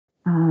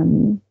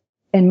In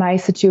my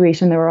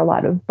situation, there were a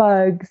lot of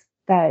bugs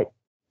that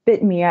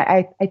bit me.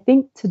 I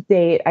think to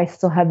date, I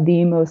still have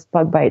the most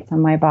bug bites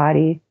on my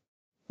body.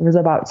 There was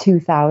about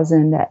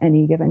 2,000 at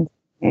any given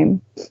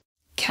time.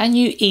 Can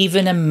you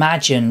even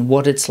imagine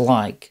what it's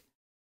like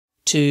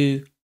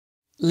to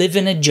live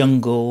in a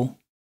jungle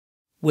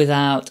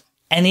without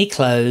any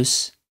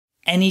clothes,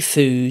 any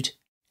food,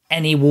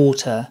 any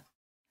water,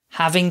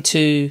 having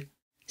to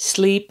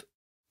sleep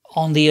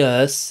on the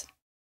earth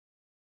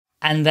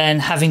and then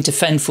having to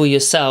fend for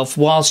yourself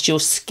whilst your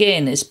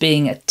skin is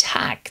being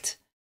attacked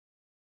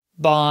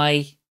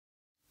by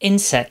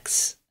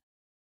insects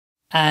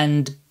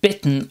and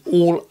bitten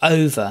all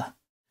over?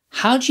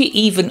 How do you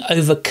even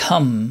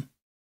overcome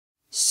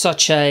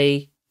such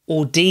a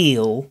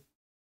ordeal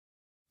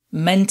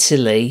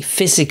mentally,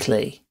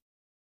 physically?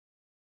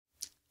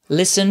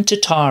 Listen to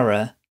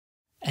Tara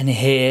and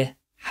hear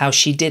how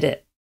she did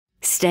it.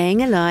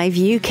 Staying Alive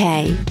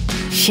UK.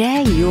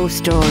 Share your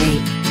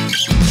story.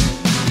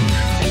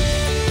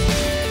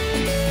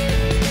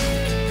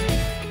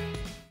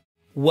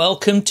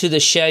 Welcome to the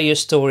Share Your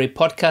Story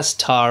podcast,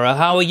 Tara.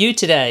 How are you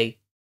today?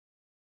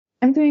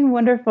 I'm doing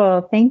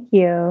wonderful. Thank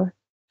you.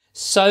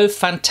 So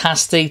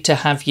fantastic to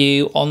have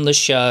you on the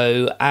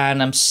show,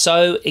 and I'm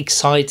so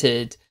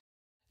excited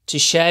to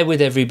share with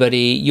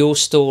everybody your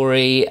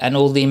story and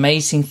all the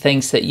amazing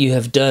things that you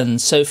have done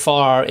so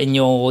far in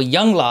your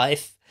young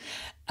life.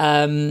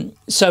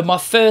 So my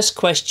first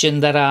question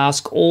that I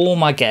ask all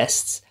my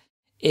guests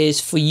is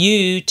for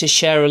you to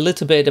share a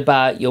little bit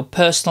about your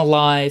personal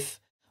life,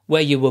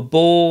 where you were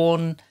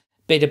born,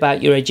 a bit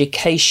about your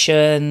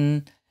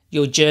education,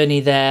 your journey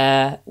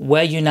there,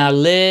 where you now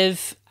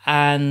live,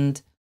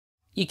 and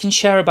you can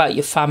share about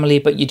your family,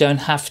 but you don't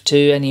have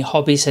to, any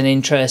hobbies and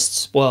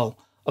interests. Well,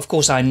 of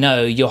course, I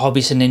know your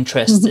hobbies and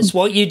interests is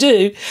what you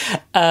do.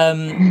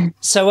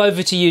 So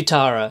over to you,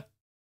 Tara.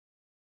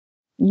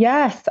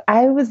 Yes,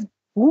 I was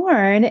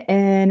born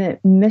in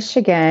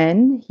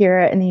Michigan here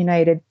in the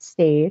United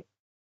States,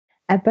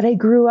 but I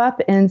grew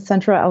up in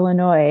central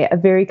Illinois, a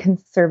very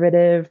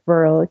conservative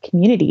rural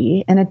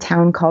community in a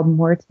town called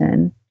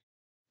Morton.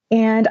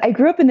 And I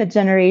grew up in the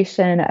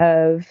generation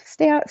of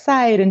stay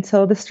outside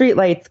until the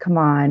streetlights come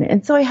on.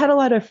 And so I had a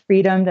lot of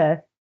freedom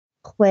to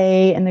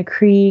play in the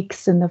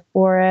creeks and the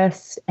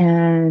forests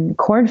and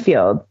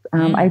cornfields.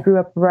 I grew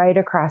up right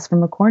across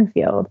from a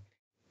cornfield,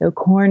 so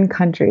corn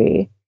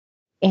country.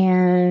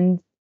 And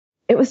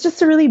it was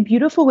just a really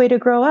beautiful way to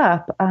grow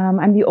up.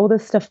 I'm the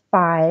oldest of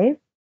 5.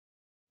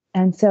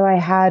 And so I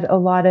had a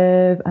lot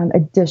of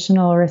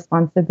additional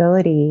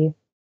responsibility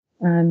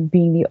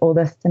being the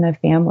oldest in a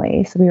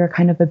family. So we were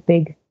kind of a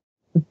big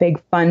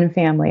fun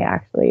family,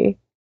 actually.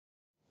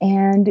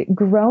 And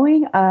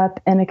growing up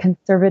in a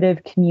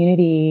conservative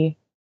community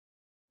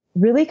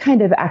really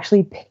kind of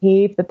actually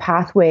paved the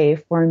pathway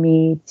for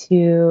me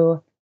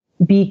to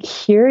be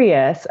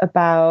curious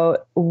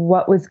about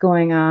what was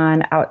going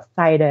on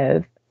outside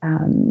of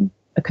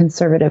a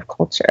conservative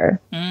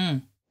culture.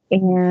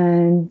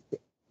 And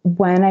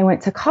when I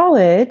went to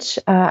college,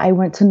 I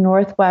went to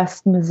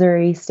Northwest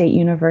Missouri State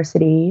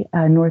University,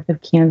 north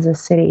of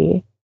Kansas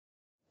City,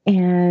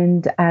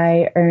 and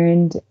I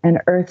earned an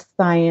earth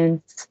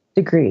science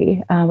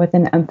degree with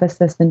an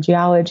emphasis in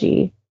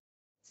geology.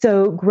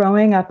 So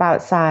growing up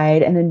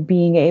outside and then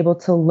being able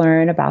to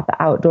learn about the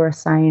outdoor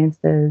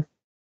sciences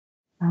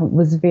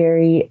was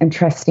very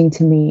interesting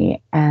to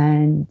me.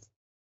 And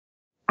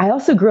I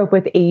also grew up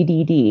with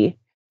ADD.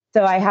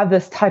 So I have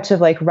this touch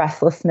of like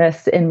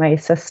restlessness in my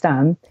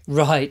system.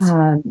 Right.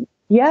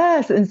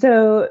 Yes. And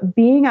so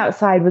being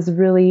outside was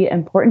really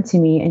important to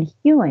me and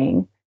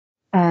healing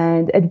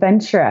and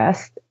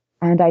adventurous.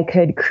 And I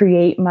could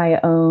create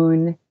my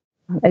own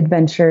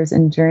adventures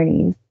and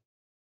journeys.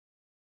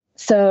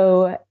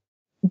 So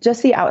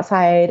just the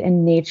outside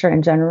and nature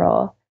in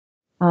general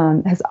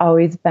has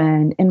always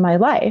been in my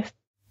life.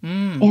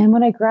 And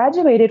when I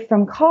graduated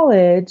from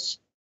college,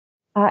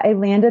 I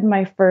landed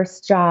my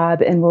first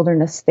job in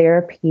wilderness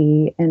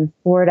therapy in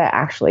Florida,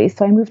 actually.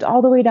 So I moved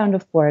all the way down to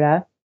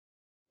Florida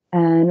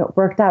and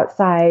worked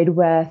outside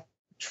with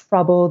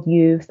troubled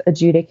youth,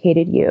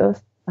 adjudicated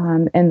youth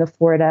in the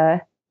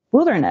Florida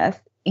wilderness.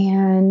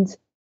 And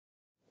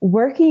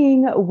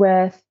working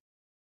with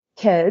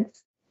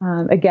kids,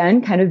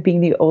 again, kind of being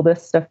the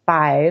oldest of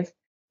 5.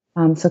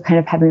 So kind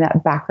of having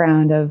that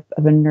background of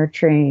a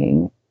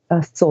nurturing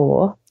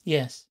soul.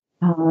 Yes.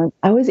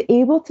 I was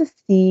able to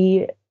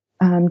see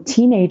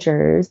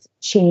teenagers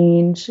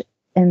change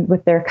and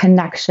with their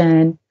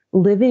connection,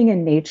 living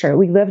in nature.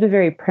 We lived a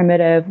very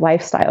primitive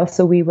lifestyle.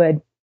 So we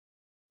would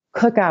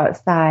cook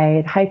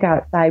outside, hike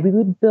outside. We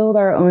would build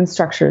our own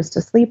structures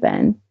to sleep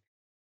in.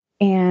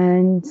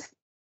 And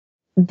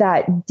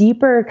that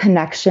deeper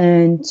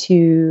connection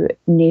to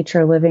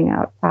nature living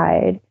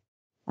outside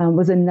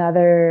was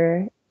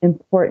another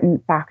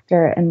important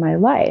factor in my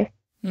life.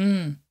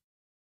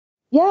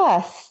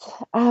 Yes.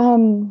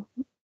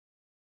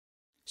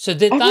 So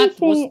did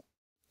everything...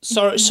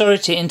 that was sorry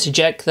to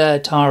interject there,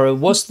 Tara.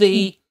 Was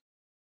it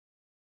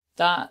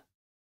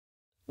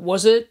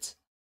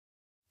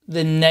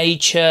the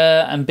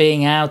nature and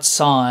being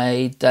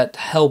outside that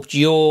helped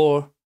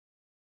your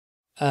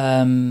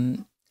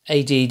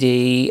ADD,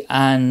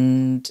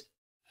 and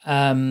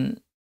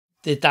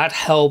did that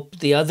help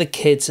the other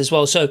kids as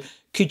well? So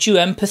could you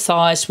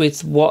empathize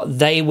with what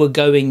they were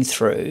going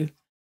through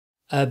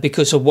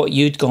because of what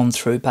you'd gone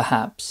through,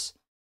 perhaps?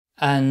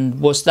 And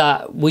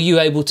were you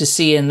able to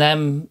see in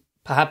them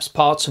perhaps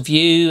parts of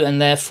you,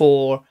 and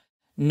therefore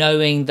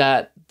knowing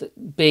that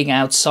being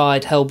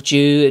outside helped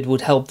you, it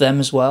would help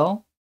them as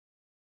well?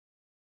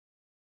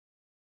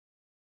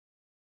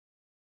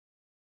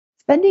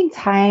 Spending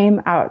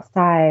time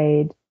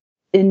outside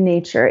in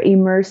nature,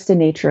 immersed in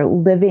nature,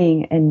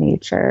 living in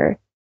nature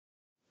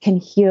can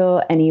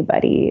heal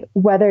anybody,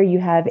 whether you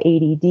have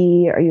ADD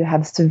or you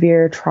have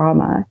severe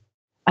trauma.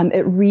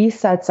 It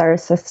resets our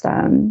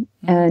system,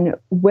 and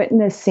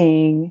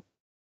witnessing,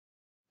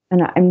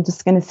 and I'm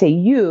just going to say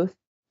youth,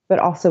 but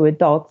also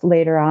adults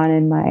later on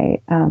in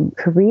my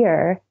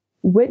career,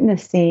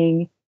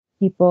 witnessing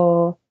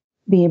people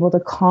being able to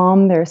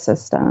calm their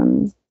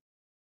systems,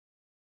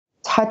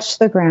 touch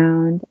the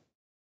ground,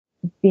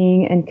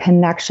 being in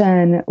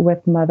connection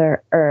with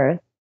Mother Earth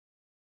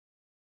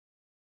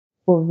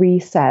will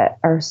reset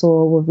our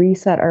soul, will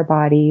reset our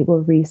body,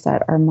 will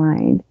reset our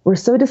mind. We're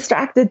so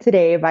distracted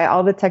today by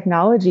all the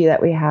technology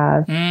that we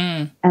have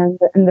and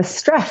the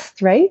stress,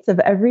 right, of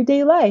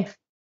everyday life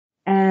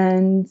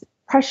and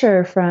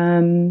pressure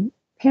from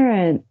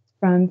parents,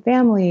 from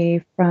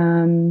family,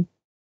 from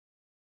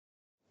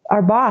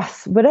our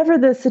boss, whatever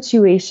the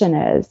situation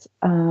is.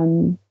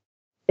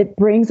 It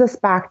brings us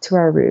back to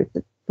our roots.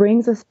 It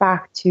brings us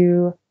back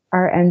to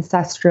our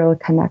ancestral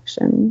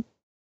connection.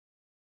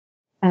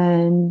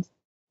 And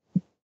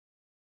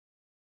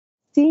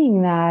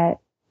seeing that,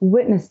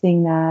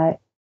 witnessing that,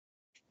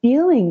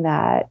 feeling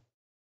that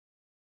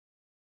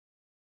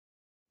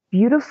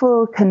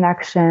beautiful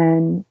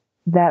connection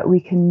that we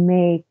can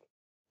make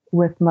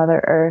with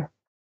Mother Earth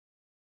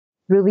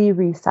really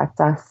resets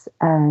us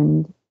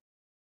and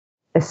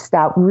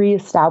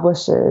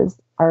reestablishes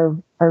our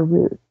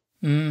roots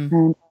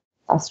and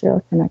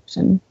ancestral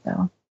connection.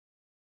 So,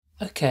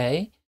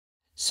 okay.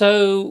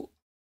 So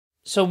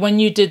when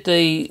you did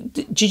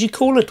you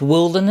call it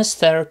wilderness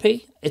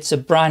therapy? It's a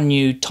brand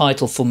new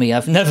title for me.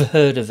 I've never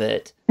heard of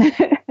it.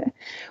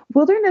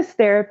 Wilderness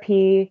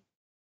therapy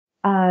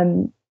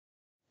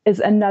is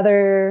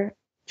another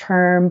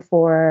term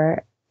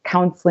for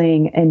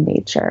counseling in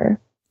nature.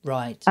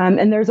 Right.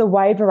 And there's a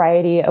wide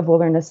variety of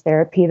wilderness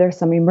therapy. There's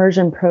some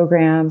immersion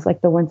programs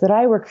like the ones that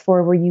I work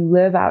for where you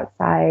live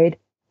outside.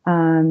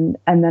 And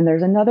then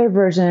there's another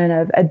version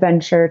of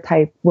adventure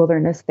type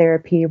wilderness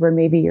therapy where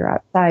maybe you're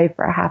outside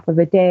for a half of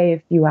a day,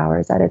 a few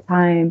hours at a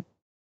time,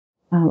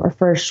 or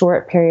for a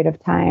short period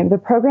of time. The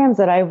programs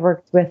that I've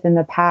worked with in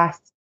the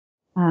past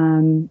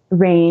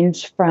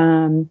range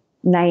from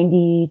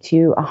 90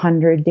 to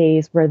 100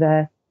 days where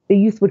the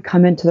youth would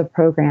come into the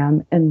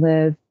program and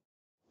live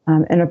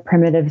in a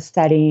primitive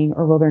setting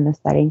or wilderness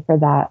setting for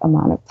that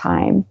amount of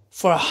time.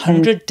 For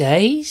 100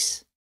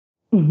 days?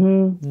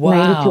 Mm-hmm,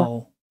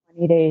 wow.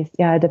 20 days,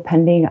 yeah,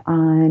 depending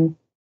on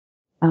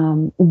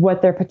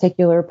what their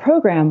particular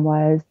program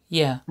was.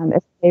 Yeah.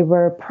 If they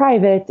were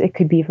private, it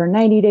could be for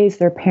 90 days.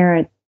 Their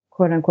parent,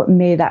 quote unquote,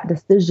 made that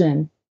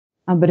decision.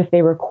 But if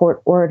they were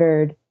court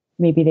ordered,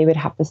 maybe they would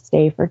have to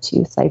stay for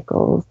 2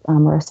 cycles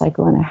or a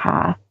cycle and a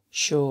half.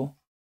 Sure.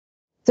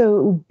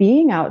 So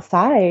being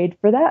outside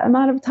for that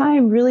amount of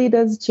time really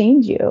does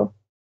change you.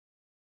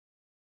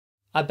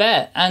 I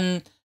bet.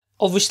 And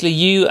obviously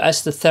you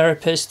as the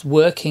therapist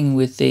working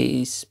with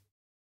these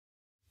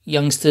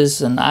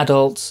youngsters and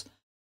adults,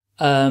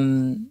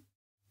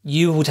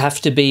 you would have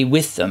to be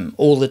with them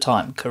all the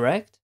time,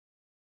 correct?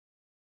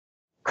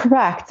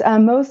 Correct.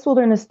 Most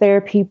wilderness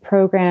therapy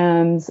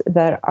programs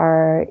that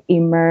are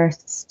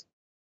immersed,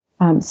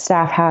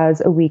 staff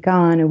has a week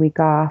on, a week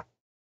off.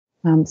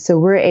 So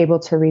we're able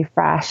to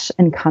refresh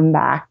and come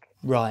back.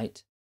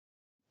 Right.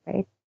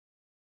 Right.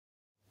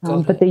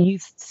 But the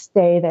youth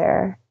stay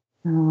there.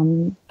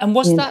 And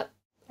was that...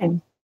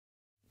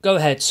 Go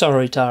ahead.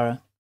 Sorry,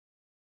 Tara.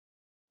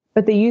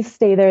 But the youth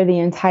stay there the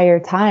entire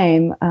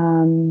time.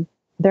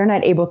 They're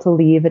not able to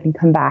leave and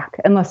come back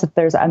unless if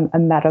there's a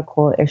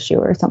medical issue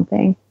or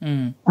something.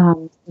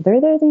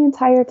 They're there the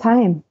entire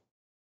time.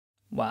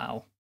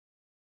 Wow.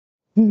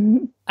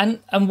 And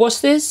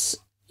was this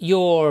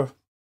your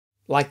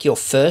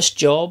first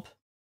job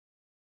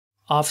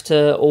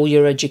after all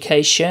your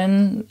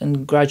education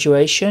and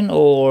graduation,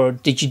 or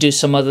did you do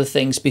some other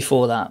things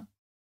before that?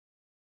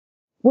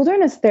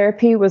 Wilderness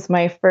therapy was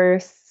my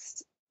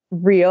first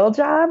real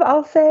job,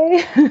 I'll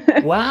say.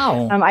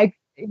 Wow.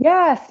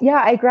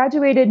 I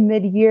graduated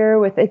mid-year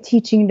with a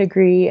teaching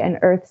degree in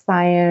earth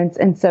science.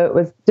 And so it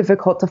was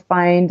difficult to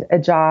find a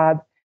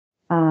job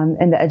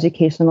in the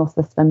educational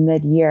system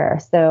mid-year.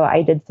 So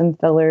I did some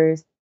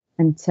fillers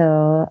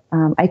until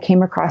I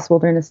came across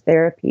wilderness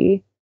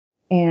therapy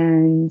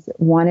and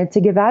wanted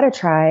to give that a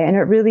try. And it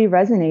really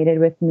resonated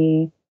with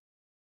me.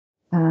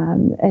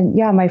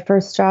 My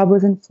first job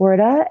was in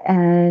Florida,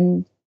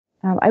 and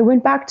I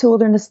went back to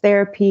wilderness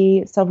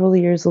therapy several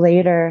years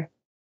later.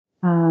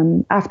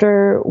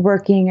 After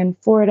working in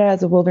Florida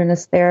as a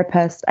wilderness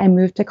therapist, I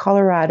moved to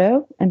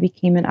Colorado and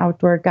became an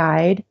outdoor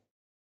guide.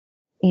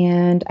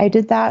 And I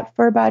did that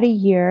for about a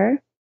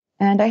year.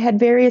 And I had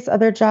various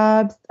other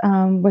jobs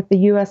with the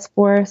U.S.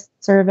 Forest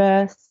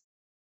Service.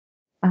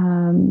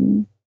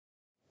 I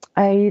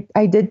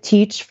did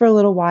teach for a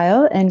little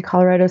while in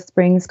Colorado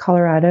Springs,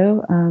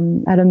 Colorado,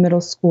 at a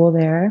middle school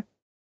there.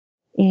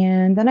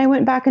 And then I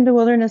went back into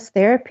wilderness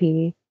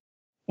therapy.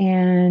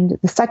 And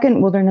the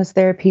second wilderness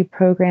therapy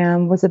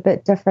program was a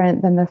bit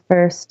different than the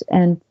first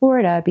in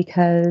Florida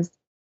because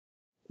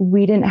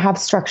we didn't have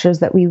structures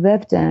that we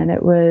lived in.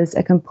 It was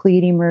a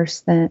complete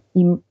immersion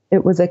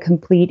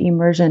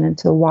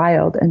into the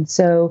wild. And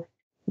so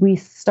we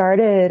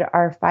started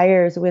our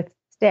fires with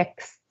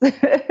sticks.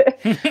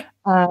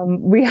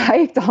 We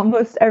hiked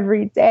almost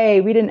every day.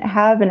 We didn't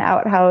have an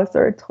outhouse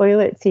or a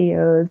toilet to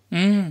use.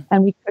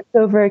 And we cooked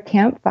over a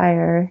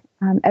campfire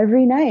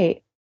every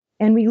night.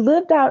 And we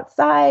lived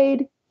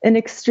outside in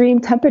extreme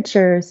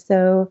temperatures.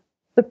 So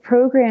the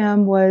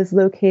program was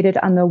located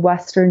on the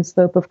western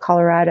slope of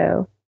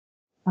Colorado.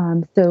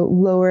 So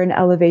lower in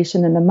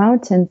elevation in the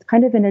mountains,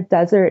 kind of in a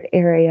desert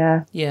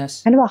area.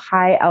 Yes. Kind of a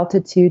high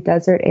altitude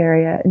desert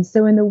area. And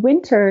so in the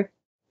winter,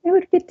 it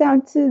would get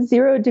down to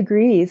 0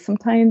 degrees,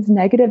 sometimes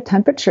negative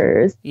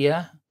temperatures.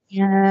 Yeah.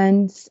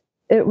 And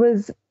it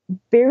was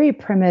very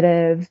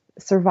primitive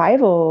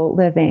survival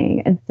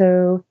living. And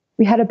so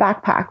we had a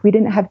backpack. We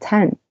didn't have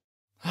tents.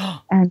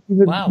 And we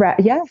would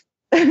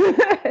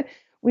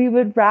we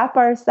would wrap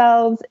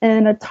ourselves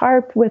in a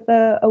tarp with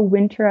a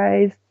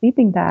winterized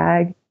sleeping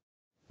bag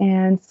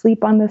and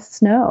sleep on the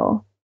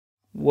snow.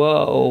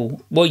 Whoa.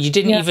 Well, you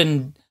didn't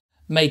even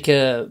make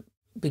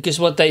because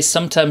what they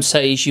sometimes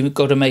say is you've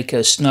got to make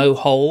a snow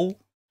hole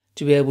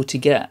to be able to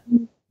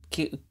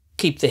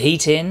keep the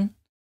heat in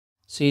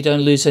so you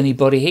don't lose any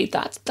body heat.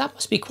 That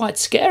must be quite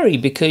scary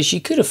because you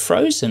could have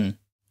frozen,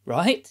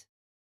 right?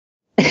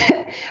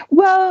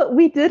 Well,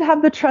 we did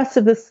have the trust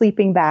of the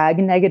sleeping bag,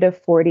 negative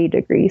 40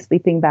 degree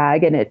sleeping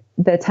bag, and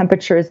the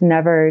temperatures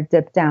never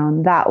dipped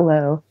down that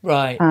low.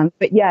 Right.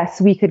 But yes,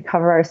 we could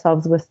cover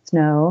ourselves with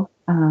snow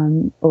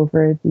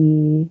over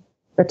the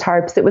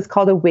tarps. It was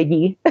called a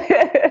wiggy.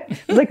 It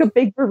was like a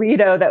big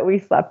burrito that we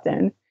slept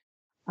in.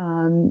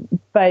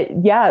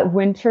 But yeah,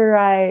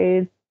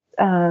 winterized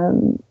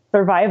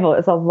survival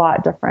is a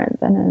lot different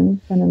than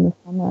in the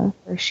summer,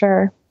 for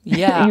sure.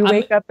 Yeah. You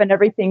wake up and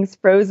everything's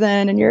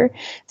frozen and you're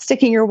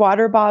sticking your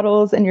water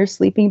bottles and your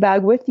sleeping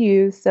bag with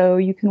you so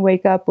you can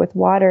wake up with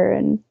water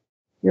and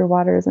your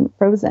water isn't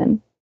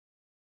frozen.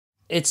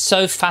 It's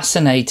so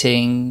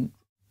fascinating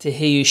to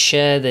hear you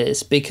share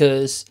this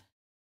because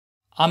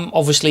I'm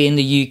obviously in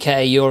the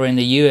UK, you're in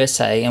the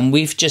USA, and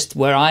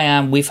where I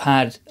am, we've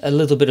had a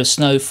little bit of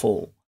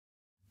snowfall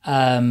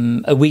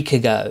a week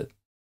ago.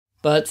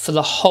 But for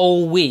the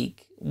whole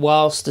week,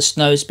 whilst the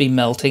snow's been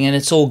melting, and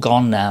it's all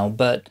gone now,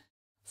 but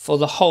for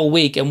the whole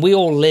week, and we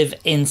all live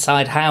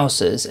inside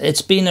houses,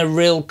 it's been a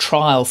real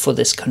trial for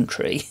this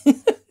country.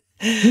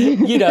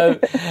 You know,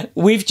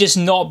 we've just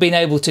not been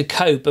able to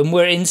cope, and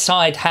we're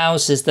inside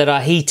houses that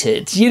are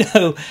heated, you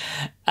know.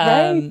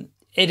 Right.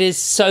 It is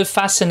so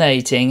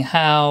fascinating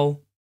how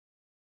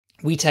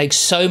we take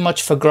so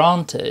much for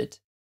granted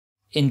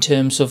in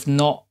terms of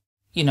not,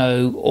 you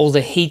know, all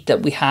the heat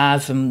that we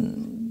have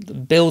and the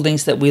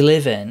buildings that we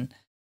live in.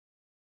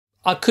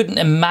 I couldn't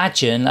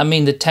imagine. I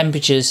mean, the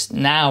temperatures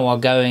now are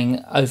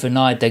going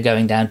overnight. They're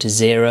going down to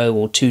 0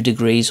 or 2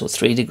 degrees or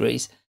 3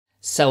 degrees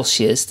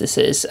Celsius. This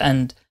is,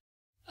 and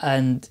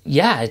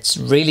yeah, it's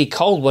really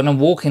cold. When I'm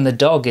walking the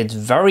dog, it's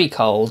very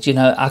cold. You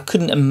know, I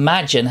couldn't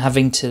imagine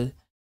having to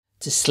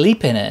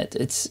sleep in it.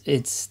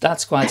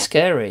 That's quite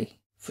scary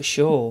for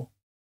sure.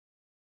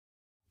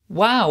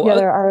 Wow. Yeah,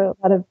 there are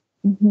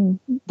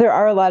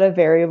a lot of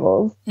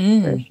variables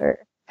for sure.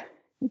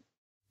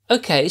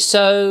 Okay,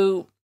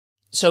 so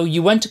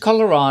you went to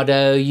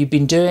Colorado. You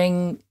were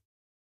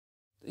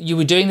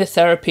doing the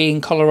therapy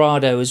in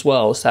Colorado as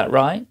well. Is that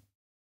right?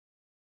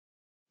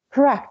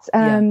 Correct.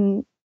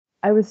 I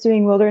was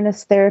doing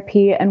wilderness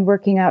therapy and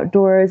working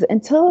outdoors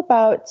until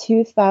about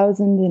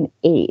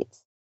 2008.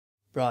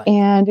 Right.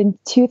 And in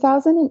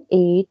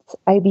 2008,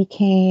 I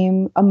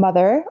became a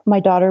mother. My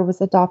daughter was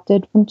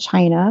adopted from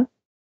China.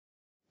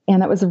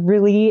 And that was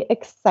really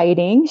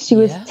exciting. She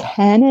was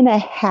 10 and a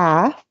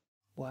half.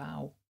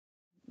 Wow.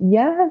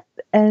 Yes.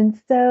 And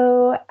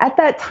so at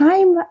that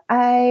time,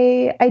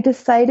 I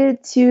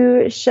decided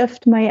to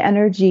shift my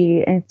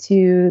energy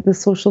into the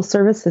social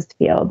services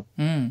field.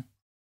 And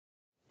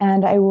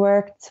I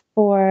worked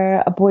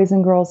for a boys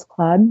and girls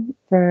club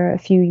for a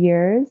few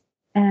years.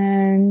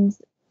 And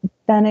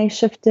then I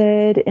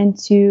shifted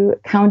into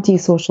county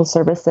social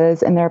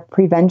services and their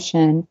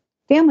prevention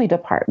family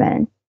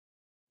department.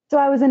 So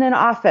I was in an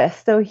office.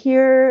 So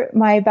here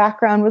my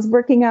background was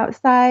working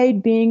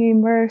outside, being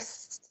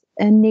immersed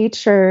in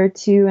nature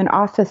to an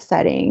office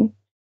setting.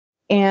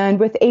 And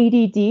with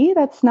ADD,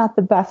 that's not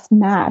the best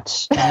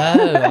match. No,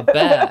 I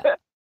bet.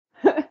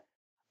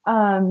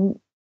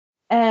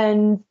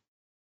 And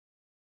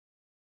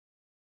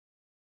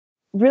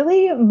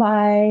really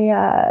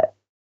my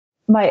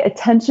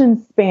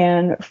attention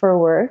span for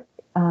work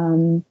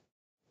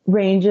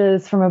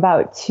ranges from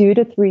about 2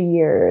 to 3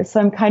 years.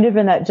 So I'm kind of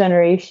in that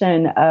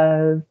generation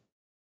of,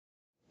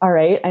 all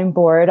right, I'm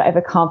bored. I've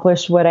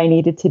accomplished what I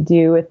needed to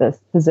do with this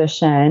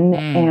position,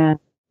 and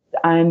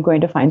I'm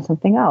going to find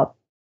something else.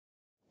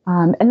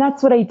 And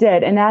that's what I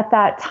did. And at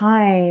that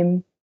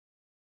time,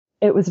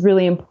 it was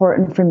really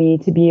important for me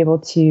to be able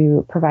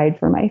to provide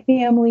for my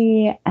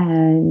family.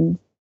 And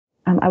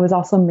I was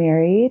also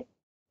married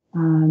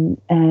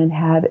and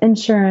have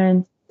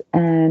insurance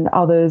and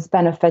all those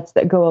benefits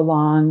that go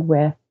along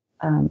with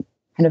kind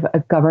of a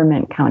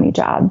government county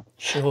job.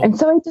 Sure. And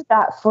so I did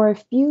that for a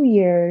few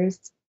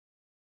years.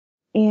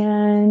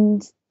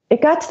 And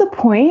it got to the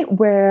point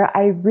where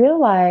I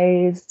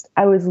realized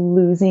I was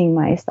losing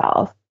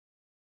myself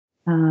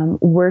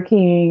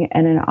working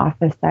in an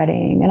office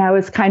setting. And I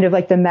was kind of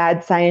like the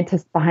mad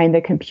scientist behind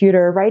the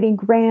computer, writing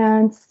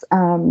grants,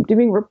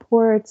 doing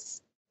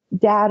reports,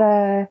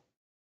 data.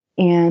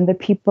 And the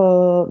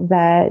people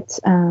that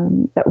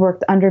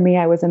worked under me,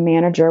 I was a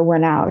manager,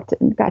 went out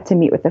and got to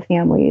meet with the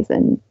families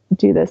and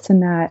do this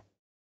and that.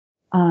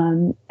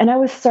 And I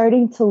was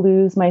starting to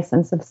lose my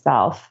sense of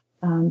self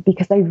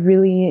because I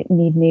really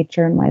need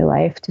nature in my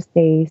life to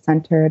stay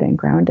centered and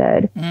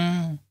grounded.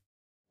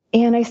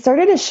 And I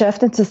started to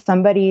shift into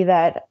somebody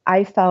that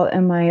I felt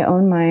in my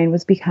own mind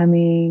was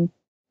becoming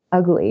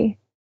ugly.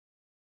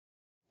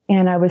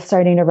 And I was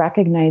starting to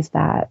recognize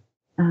that.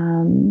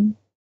 And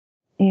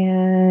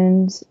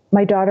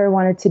my daughter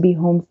wanted to be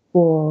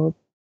homeschooled.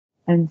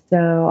 And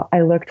so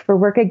I looked for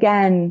work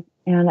again,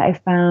 and I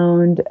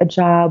found a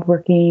job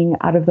working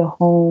out of the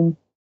home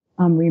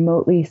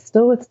remotely,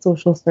 still with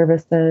social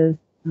services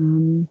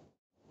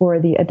for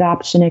the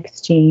adoption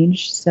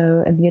exchange.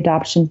 So in the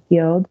adoption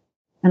field,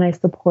 and I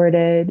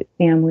supported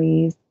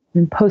families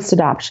in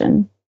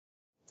post-adoption.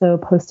 So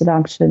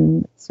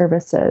post-adoption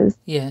services.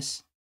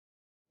 Yes.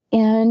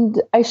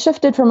 And I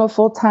shifted from a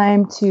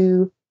full-time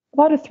to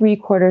about a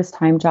 3/4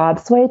 time job.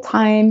 So I had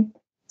time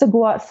to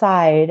go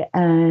outside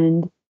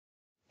and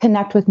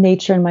connect with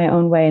nature in my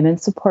own way and then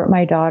support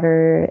my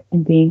daughter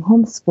in being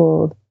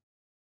homeschooled.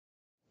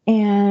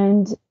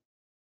 And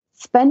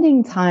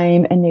spending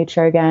time in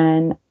nature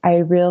again, I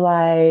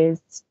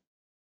realized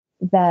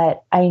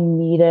that I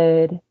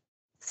needed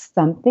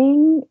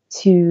something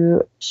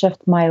to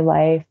shift my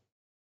life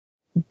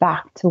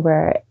back to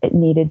where it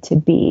needed to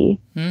be.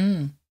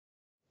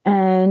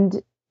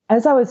 And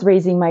as I was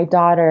raising my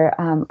daughter,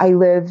 I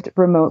lived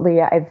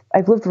remotely.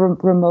 I've lived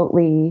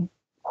remotely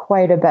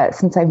quite a bit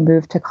since I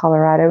moved to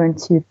Colorado in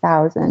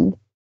 2000.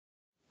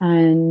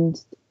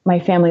 And my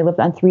family lived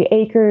on 3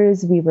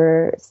 acres. We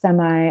were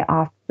semi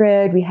off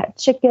grid. We had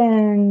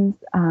chickens,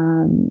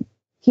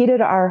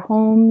 heated our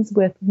homes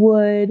with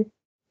wood,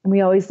 and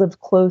we always lived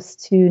close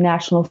to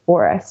national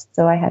forests.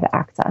 So I had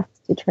access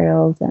to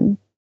trails and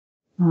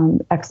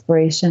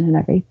exploration and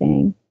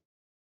everything.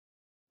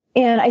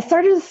 And I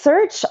started to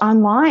search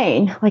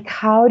online, like,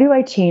 how do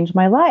I change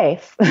my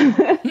life?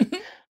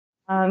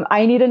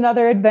 I need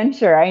another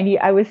adventure.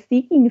 I was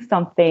seeking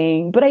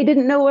something, but I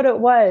didn't know what it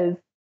was.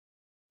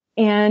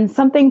 And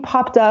something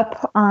popped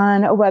up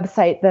on a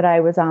website that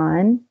I was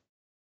on,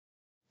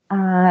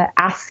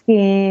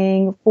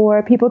 asking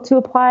for people to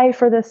apply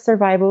for this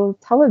survival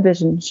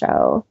television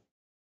show.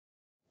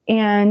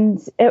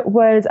 And it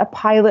was a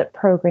pilot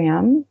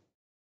program.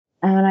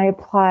 And I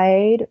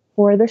applied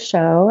for the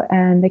show,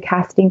 and the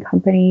casting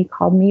company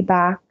called me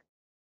back,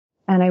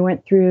 and I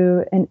went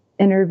through an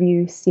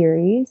interview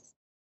series.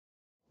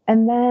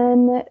 And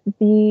then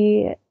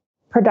the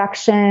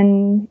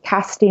production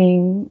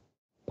casting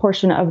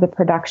portion of the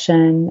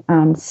production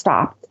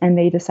stopped, and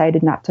they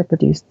decided not to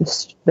produce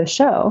the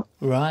show.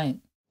 Right.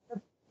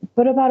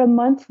 But about a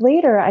month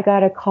later, I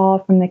got a call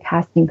from the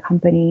casting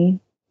company,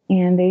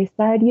 and they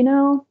said,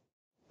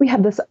 we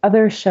have this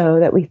other show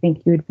that we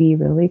think you would be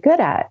really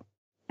good at.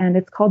 And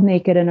it's called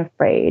Naked and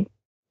Afraid.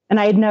 And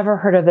I had never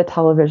heard of the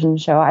television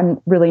show. I'm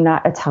really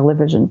not a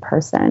television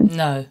person.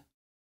 No.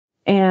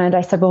 And I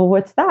said, well,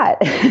 what's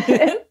that?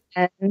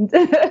 and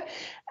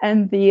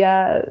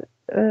the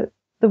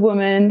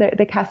woman,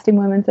 the casting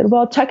woman said,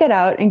 well, check it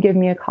out and give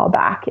me a call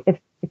back if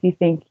you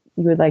think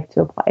you would like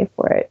to apply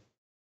for it.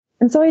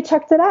 And so I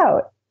checked it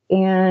out,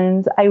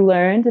 and I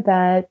learned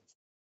that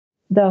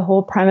the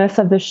whole premise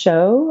of the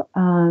show,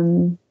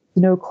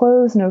 no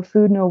clothes, no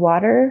food, no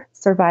water,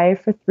 survive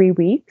for 3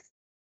 weeks.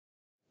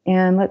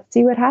 And let's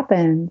see what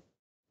happens.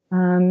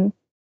 And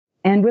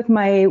with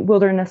my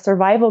wilderness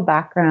survival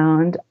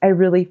background, I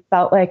really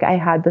felt like I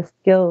had the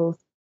skills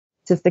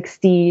to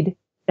succeed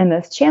in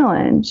this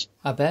challenge.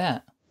 I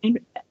bet.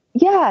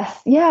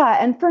 Yes. Yeah.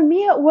 And for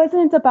me, it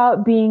wasn't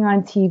about being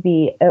on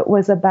TV. It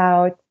was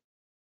about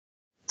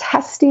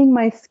testing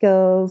my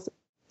skills,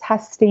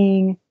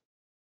 testing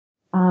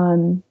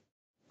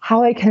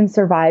how I can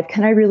survive.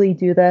 Can I really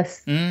do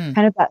this?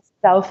 Kind of that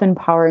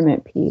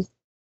self-empowerment piece.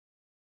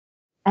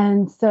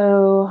 And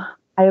so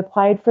I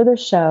applied for the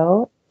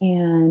show,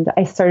 And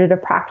I started to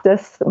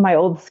practice my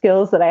old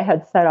skills that I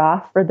had set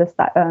off for this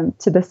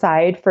to the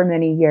side for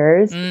many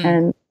years,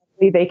 and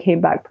they came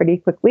back pretty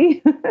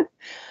quickly.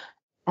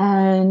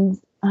 And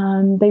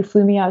they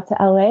flew me out to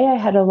LA. I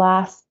had a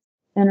last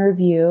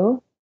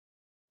interview,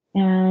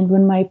 and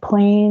when my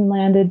plane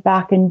landed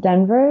back in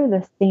Denver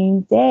the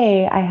same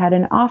day, I had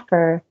an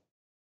offer,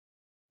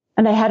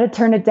 and I had to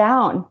turn it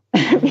down.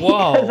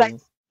 Wow.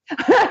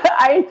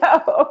 I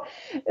know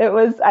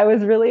I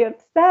was really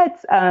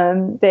upset.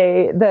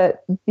 The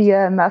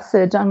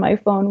message on my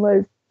phone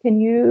was,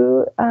 can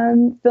you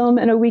film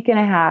in a week and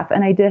a half?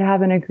 And I did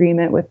have an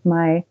agreement with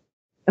my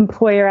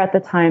employer at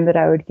the time that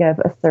I would give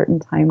a certain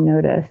time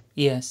notice.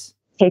 Yes.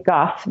 Take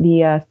off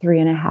the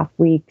 3.5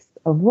 weeks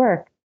of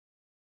work.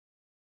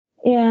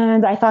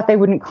 And I thought they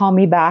wouldn't call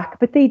me back,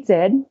 but they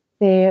did.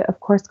 They, of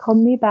course, called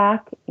me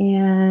back,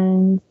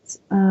 and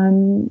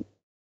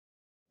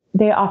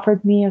they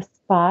offered me a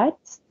spot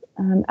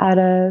at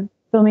a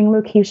filming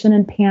location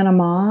in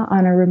Panama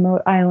on a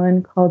remote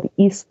island called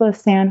Isla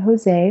San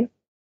Jose,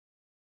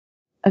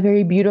 a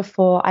very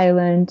beautiful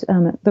island,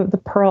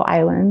 the Pearl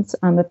Islands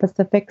on the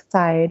Pacific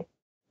side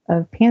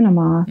of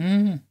Panama.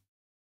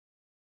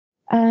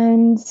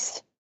 And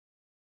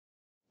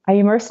I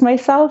immersed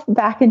myself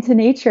back into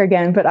nature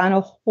again, but on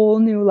a whole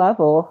new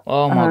level.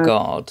 Oh my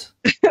God.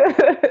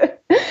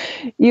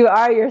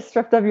 You're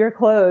stripped of your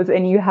clothes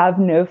and you have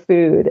no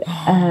food.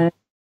 And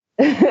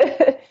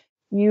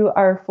you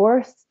are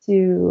forced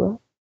to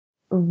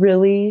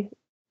really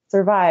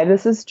survive.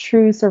 This is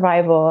true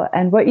survival.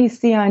 And what you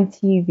see on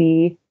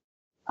TV,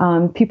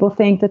 people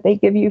think that they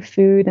give you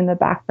food in the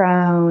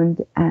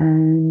background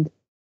and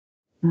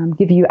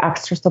give you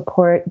extra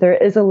support. There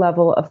is a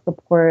level of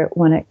support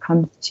when it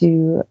comes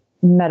to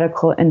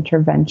medical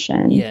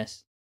intervention.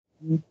 Yes.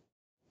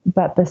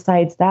 But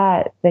besides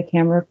that, the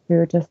camera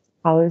crew just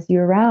follows you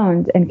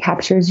around and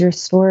captures your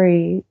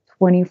story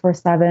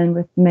 24/7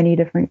 with many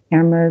different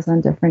cameras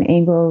on different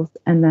angles.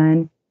 And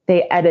then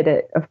they edit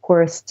it, of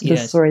course, to the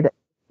story that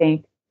they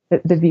think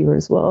that the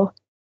viewers will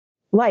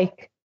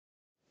like.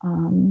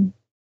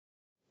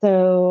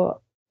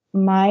 So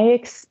my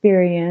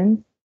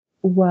experience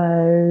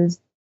was,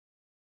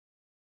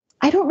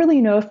 I don't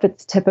really know if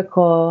it's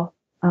typical,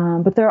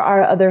 but there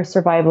are other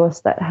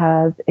survivalists that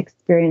have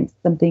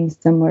experienced something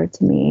similar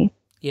to me.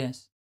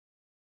 Yes.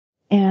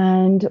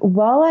 And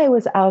while I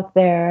was out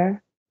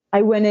there,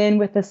 I went in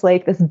with this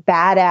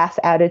badass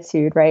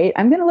attitude, right?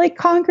 I'm going to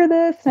conquer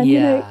this. I'm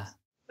going to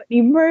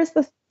immerse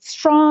this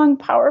strong,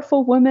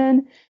 powerful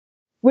woman,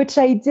 which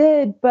I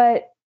did.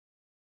 But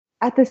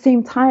at the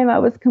same time, I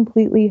was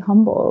completely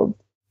humbled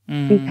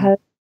because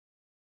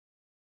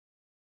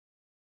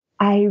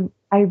I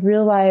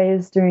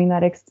realized during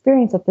that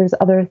experience that there's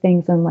other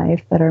things in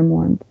life that are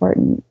more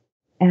important.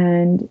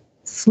 And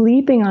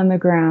sleeping on the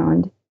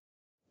ground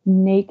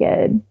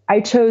naked,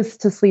 I chose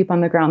to sleep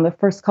on the ground. The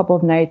first couple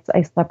of nights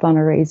I slept on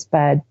a raised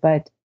bed,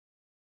 but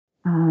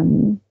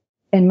in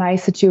my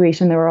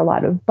situation, there were a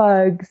lot of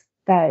bugs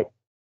that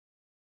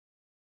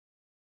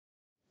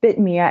bit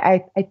me.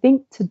 I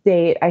think to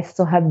date, I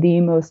still have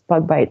the most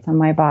bug bites on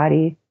my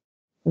body.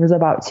 There was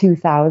about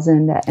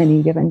 2,000 at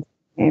any given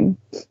time.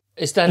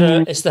 Is that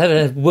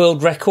a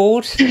world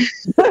record?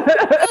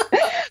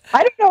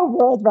 I don't know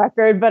world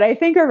record, but I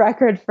think a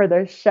record for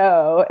the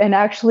show. And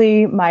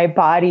actually my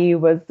body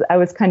I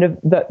was kind of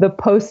the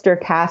poster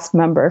cast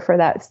member for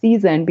that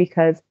season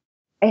because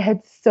I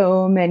had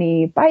so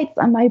many bites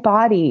on my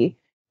body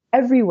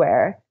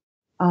everywhere.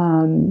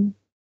 I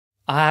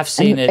have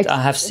seen it.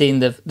 I have seen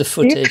the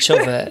footage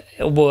of it.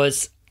 It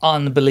was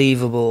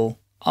unbelievable.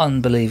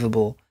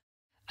 Unbelievable.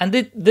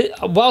 And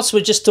whilst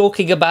we're just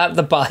talking about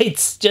the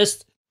bites,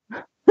 just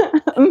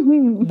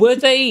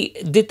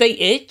did they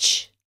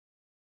itch?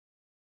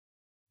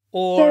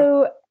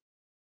 So,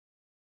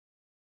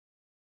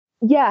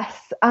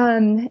 yes,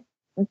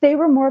 they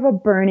were more of a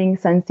burning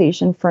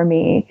sensation for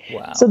me.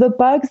 Wow. So the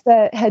bugs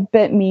that had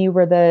bit me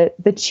were the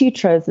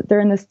chitras.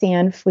 They're in the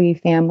sand flea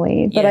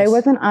family, but I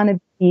wasn't on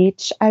a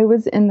beach. I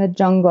was in the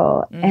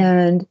jungle,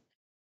 and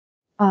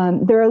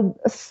they're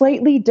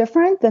slightly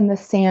different than the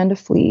sand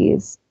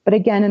fleas, but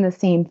again, in the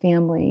same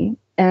family.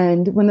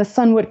 And when the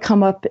sun would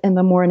come up in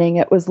the morning,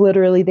 it was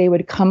literally, they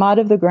would come out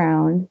of the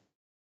ground.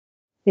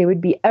 They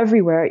would be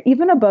everywhere,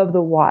 even above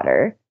the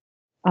water,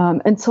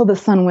 until the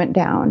sun went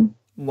down.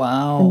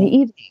 Wow. In the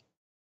evening.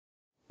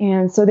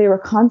 And so they were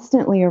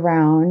constantly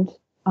around,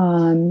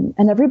 and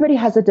everybody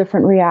has a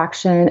different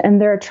reaction, and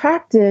they're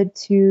attracted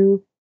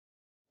to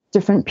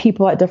different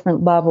people at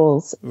different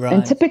levels. Right.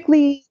 And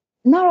typically,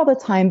 not all the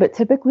time, but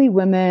typically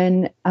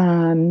women,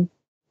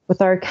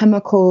 with our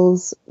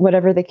chemicals,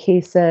 whatever the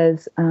case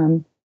is,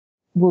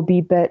 will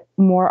be bit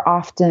more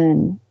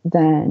often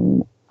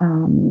than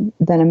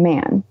a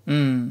man.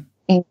 And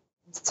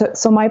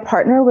so my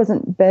partner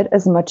wasn't bit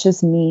as much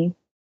as me.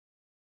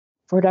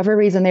 For whatever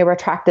reason, they were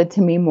attracted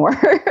to me more.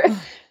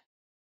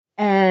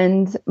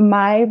 And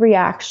my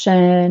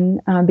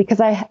reaction,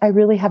 because I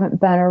really haven't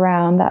been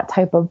around that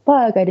type of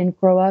bug, I didn't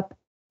grow up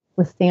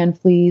with sand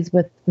fleas,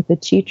 with the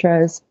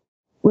chitras.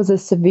 was a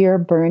severe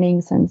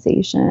burning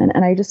sensation.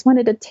 And I just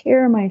wanted to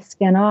tear my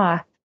skin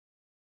off.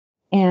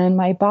 And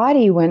my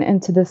body went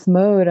into this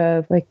mode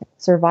of like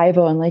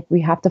survival and like,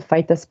 we have to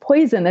fight this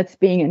poison that's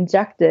being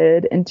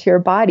injected into your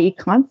body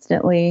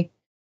constantly.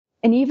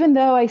 And even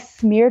though I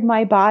smeared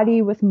my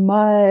body with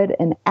mud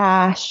and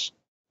ash,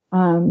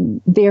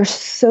 they're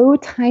so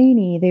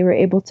tiny, they were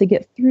able to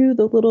get through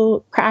the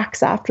little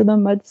cracks after the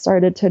mud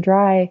started to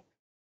dry,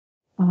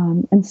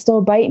 and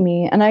still bite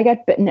me. And I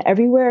got bitten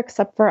everywhere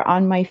except for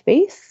on my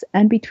face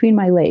and between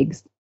my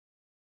legs.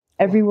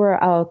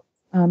 Everywhere else,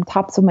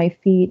 tops of my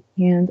feet,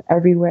 hands,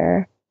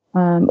 everywhere.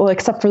 Well,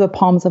 except for the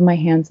palms of my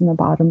hands and the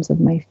bottoms of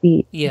my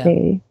feet. Yeah.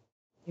 They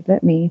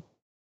bit me.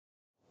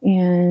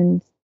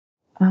 And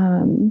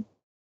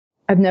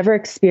I've never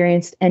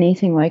experienced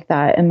anything like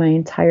that in my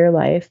entire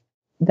life,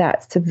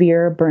 that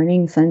severe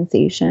burning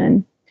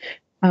sensation.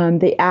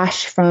 The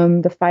ash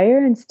from the fire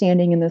and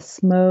standing in the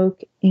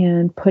smoke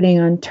and putting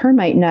on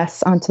termite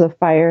nests onto the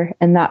fire,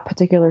 and that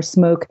particular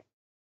smoke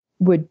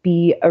would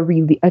be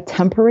a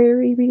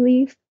temporary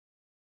relief.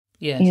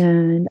 Yes.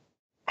 And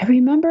I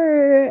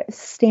remember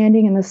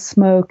standing in the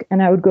smoke,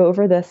 and I would go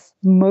over this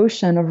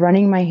motion of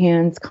running my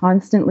hands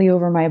constantly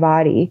over my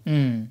body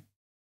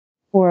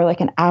for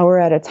like an hour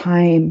at a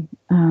time,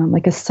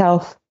 like a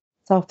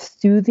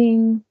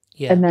self-soothing,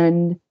 and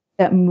then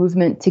that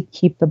movement to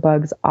keep the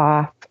bugs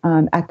off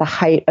at the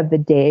height of the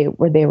day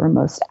where they were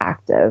most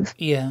active.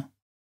 Yeah.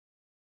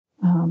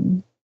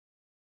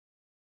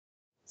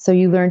 So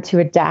you learn to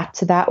adapt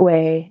to that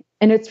way.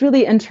 And it's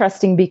really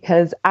interesting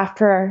because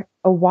after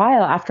a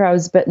while, after I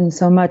was bitten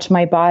so much,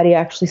 my body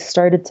actually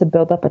started to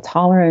build up a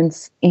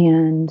tolerance,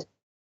 and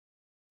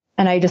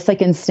I just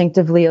like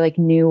instinctively like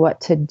knew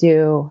what to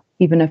do,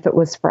 even if it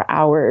was for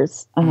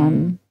hours.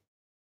 Calm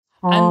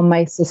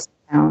my system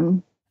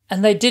down.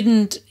 And they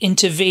didn't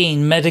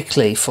intervene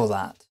medically for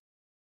that.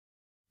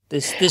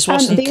 This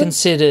wasn't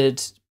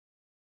considered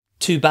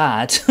too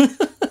bad.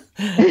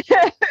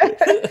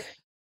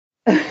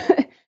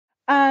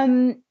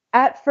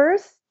 At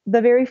first,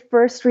 the very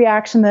first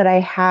reaction that I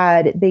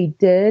had, they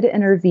did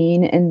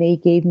intervene and they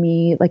gave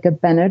me like a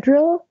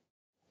Benadryl.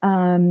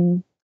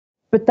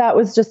 But that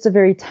was just a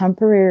very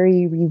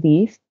temporary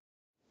relief.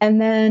 And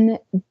then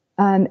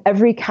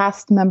every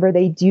cast member,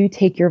 they do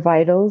take your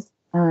vitals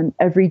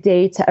every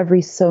day to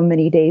every so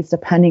many days,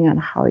 depending on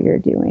how you're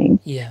doing.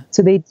 Yeah.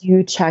 So they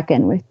do check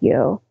in with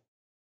you.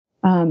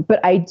 But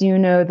I do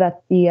know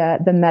that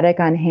the medic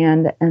on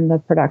hand and the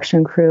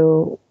production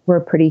crew were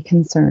pretty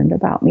concerned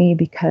about me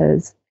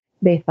because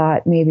they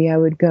thought maybe I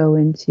would go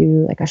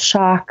into like a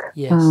shock.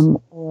 Yes.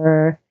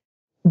 Or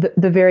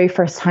the very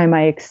first time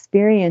I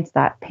experienced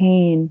that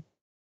pain,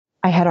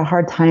 I had a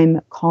hard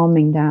time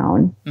calming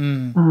down.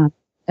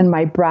 And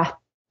my breath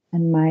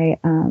and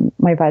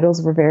my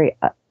vitals were very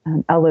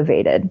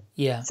elevated.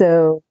 Yeah.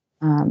 So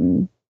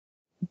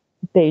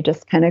they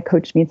just kind of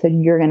coached me and said,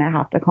 "You're going to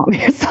have to calm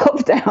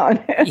yourself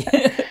down."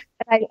 Yeah.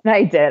 and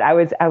I did. I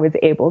was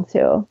able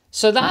to.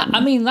 So that, I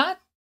mean, that,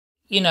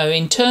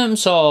 in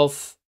terms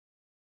of,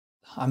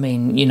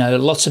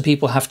 lots of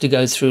people have to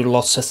go through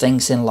lots of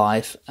things in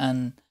life,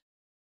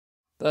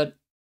 but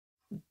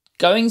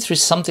going through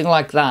something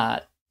like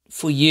that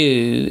for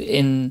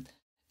you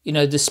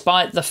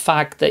despite the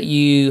fact that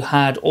you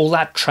had all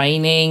that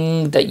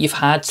training that you've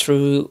had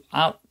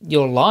throughout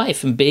your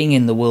life and being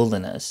in the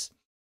wilderness,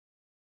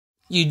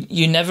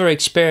 you never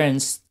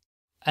experienced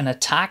an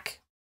attack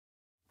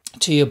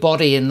to your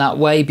body in that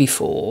way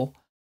before.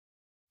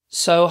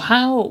 So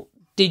how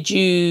did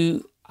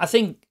you, I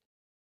think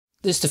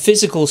there's the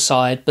physical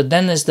side, but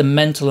then there's the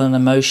mental and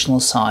emotional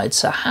side.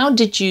 So how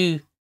did you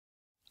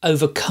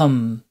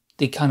overcome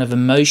the kind of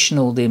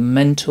the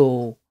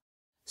mental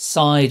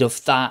side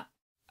of that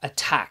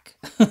attack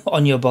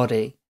on your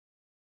body?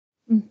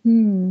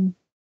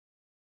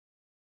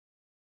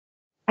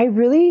 I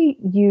really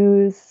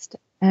used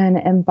and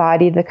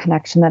embodied the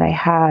connection that I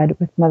had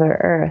with Mother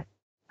Earth.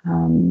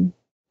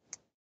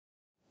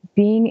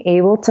 Being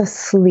able to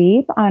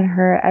sleep on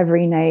her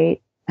every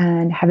night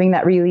and having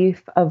that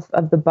relief of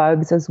the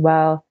bugs as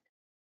well.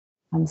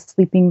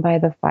 Sleeping by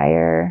the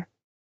fire.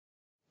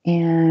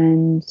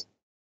 And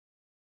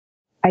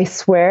I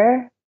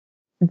swear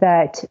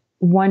that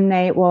one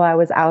night while I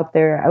was out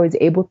there, I was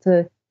able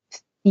to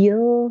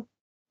feel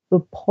the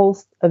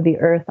pulse of the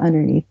earth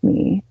underneath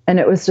me. And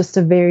it was just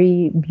a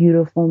very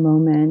beautiful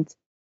moment.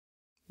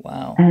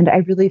 Wow. And I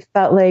really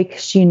felt like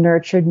she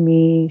nurtured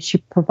me. She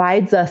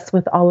provides us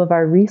with all of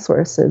our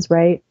resources,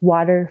 right?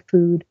 Water,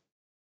 food,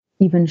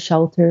 even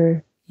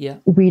shelter. Yeah.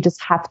 We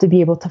just have to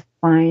be able to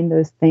find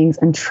those things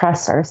and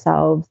trust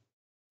ourselves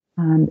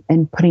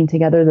and putting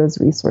together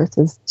those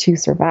resources to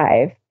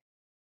survive.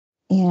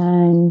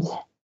 And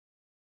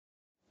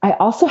I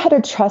also had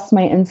to trust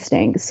my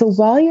instincts. So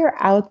while you're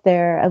out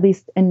there, at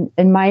least in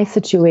my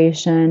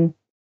situation,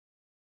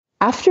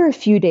 after a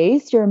few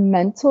days, your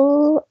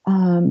mental,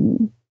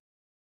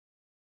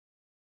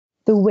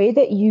 the way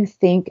that you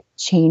think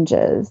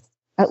changes.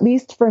 At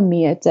least for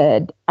me, it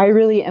did. I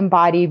really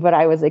embodied what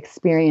I was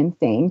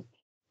experiencing.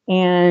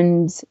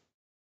 And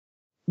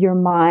your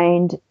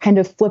mind kind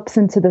of flips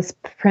into this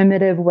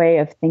primitive way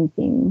of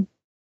thinking.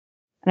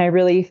 And I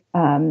really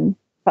felt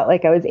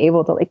like I was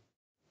able to like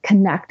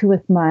connect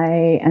with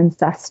my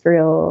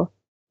ancestral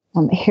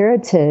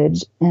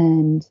heritage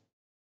and,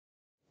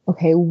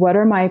 okay, what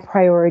are my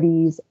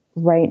priorities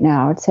right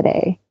now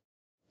today?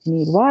 I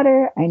need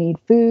water, I need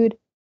food,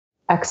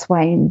 X,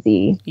 Y, and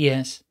Z.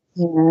 Yes.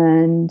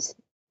 And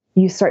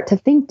you start to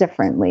think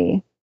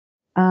differently.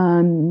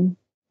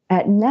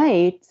 At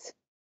night,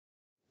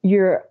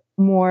 you're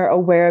more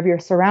aware of your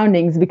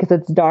surroundings because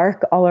it's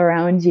dark all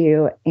around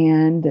you,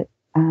 and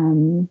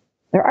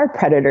there are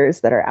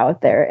predators that are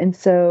out there. And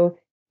so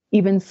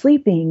even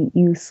sleeping,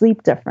 you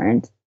sleep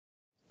different.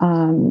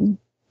 In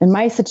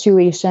my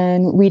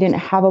situation, we didn't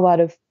have a lot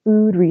of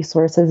food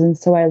resources, and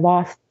so I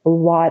lost a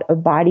lot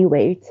of body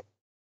weight.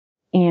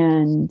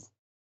 And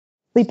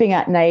sleeping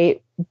at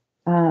night,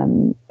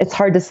 it's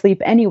hard to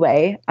sleep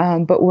anyway.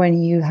 But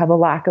when you have a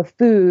lack of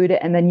food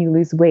and then you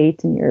lose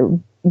weight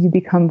and you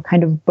become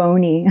kind of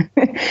bony,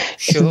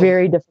 it's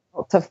very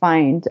difficult to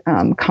find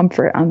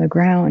comfort on the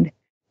ground.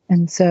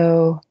 And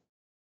so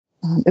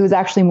it was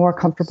actually more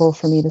comfortable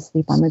for me to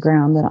sleep on the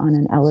ground than on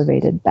an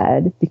elevated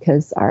bed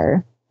because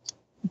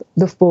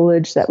the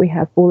foliage that we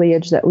had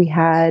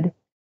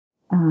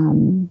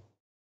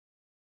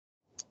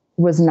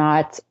was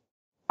not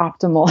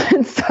optimal.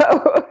 And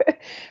so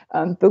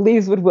the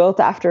leaves would wilt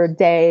after a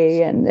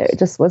day and it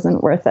just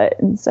wasn't worth it.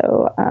 And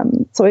so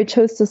I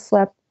chose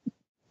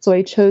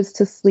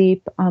to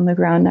sleep on the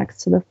ground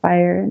next to the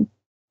fire. And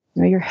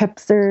your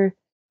hips are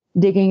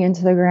digging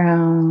into the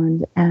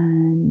ground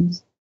and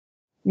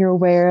you're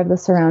aware of the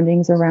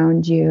surroundings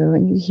around you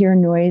and you hear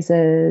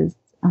noises.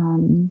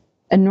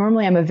 And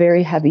normally I'm a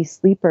very heavy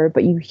sleeper,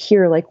 but you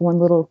hear like one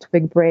little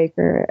twig break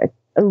or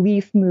a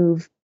leaf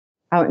move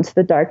out into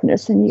the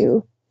darkness and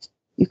you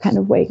kind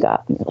of wake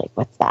up and you're like,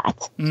 what's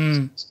that?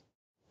 And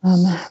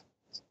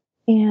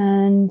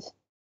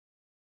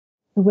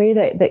the way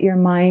that your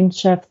mind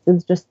shifts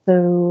is just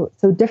so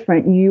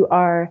different. You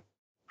are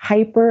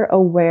hyper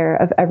aware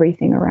of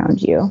everything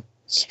around you.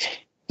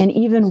 And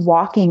even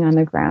walking on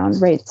the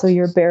ground, right? So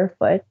you're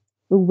barefoot,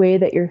 the way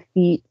that your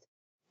feet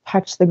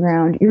touch the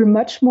ground, you're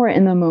much more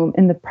in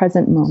the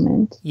present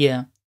moment.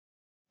 Yeah.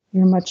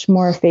 You're much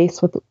more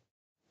faced with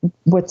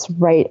what's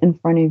right in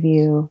front of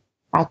you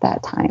at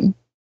that time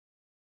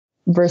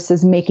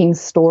versus making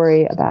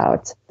story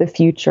about the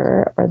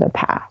future or the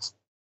past.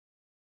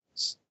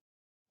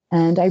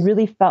 And I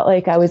really felt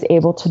like I was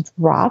able to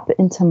drop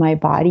into my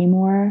body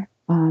more,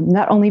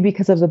 not only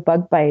because of the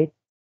bug bite,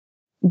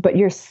 but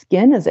your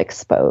skin is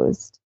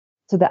exposed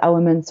to the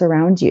elements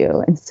around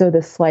you. And so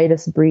the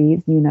slightest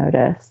breeze you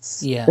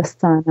notice, the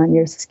sun on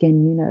your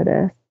skin you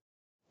notice.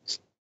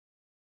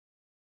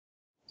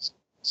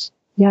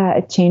 Yeah,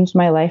 it changed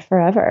my life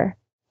forever.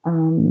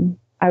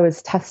 I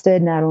was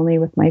tested not only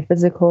with my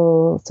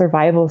physical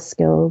survival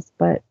skills,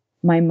 but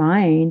my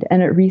mind,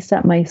 and it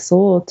reset my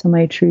soul to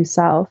my true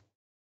self.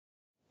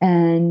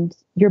 And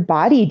your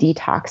body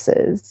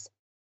detoxes.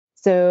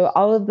 So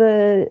all of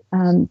the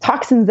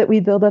toxins that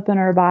we build up in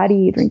our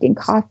body, drinking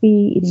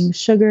coffee, eating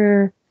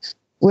sugar,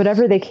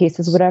 whatever the case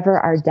is, whatever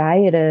our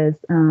diet is,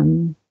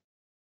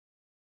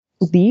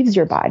 leaves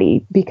your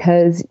body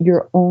because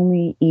you're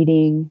only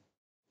eating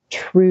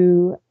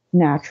true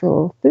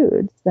natural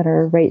foods that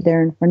are right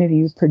there in front of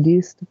you,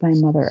 produced by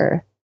Mother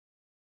Earth.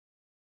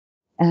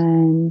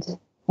 And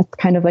that's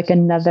kind of like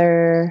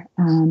another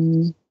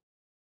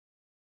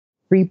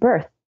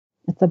rebirth.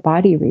 It's a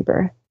body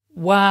rebirth.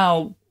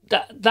 Wow.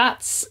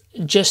 That's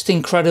just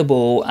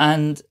incredible.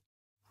 And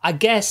I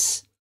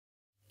guess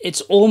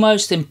it's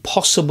almost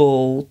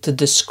impossible to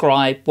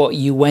describe what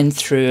you went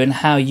through and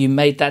how you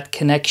made that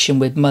connection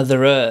with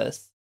Mother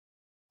Earth,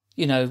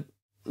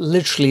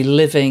 literally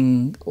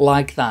living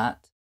like that.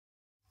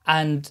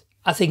 And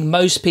I think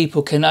most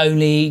people can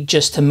only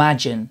just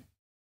imagine.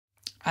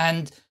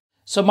 And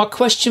so my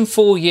question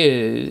for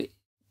you,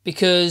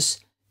 because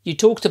you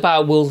talked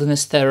about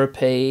wilderness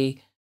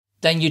therapy,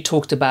 then you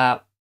talked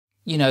about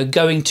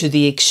going to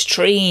the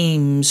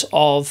extremes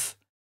of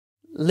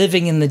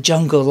living in the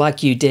jungle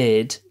like you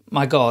did,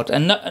 my God.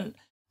 And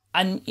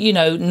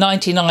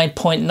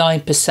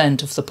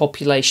 99.9% of the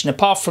population,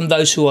 apart from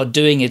those who are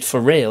doing it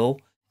for real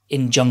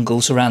in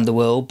jungles around the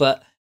world,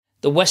 but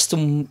the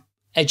Western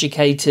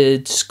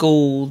educated,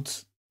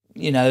 schooled,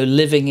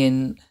 living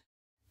in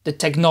the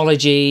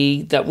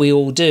technology that we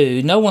all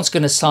do, no one's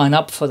going to sign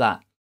up for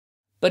that.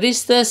 But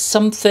is there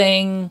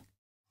something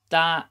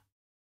that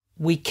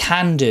we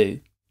can do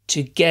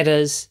to get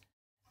us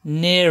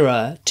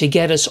nearer, to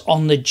get us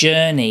on the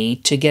journey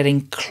to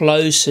getting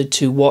closer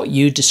to what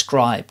you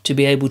described, to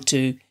be able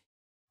to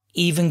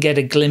even get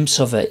a glimpse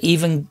of it,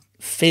 even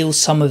feel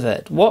some of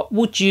it? What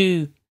would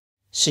you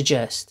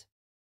suggest?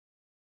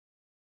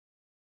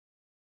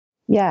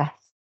 Yes,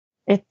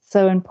 it's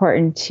so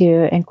important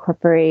to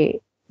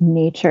incorporate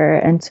nature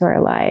into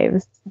our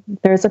lives.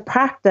 There's a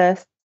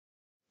practice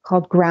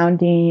called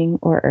grounding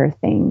or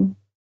earthing,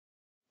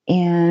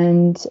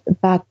 and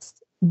that's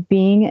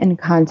being in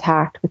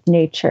contact with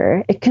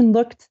nature. It can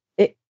look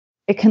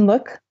it can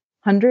look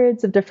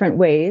hundreds of different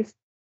ways.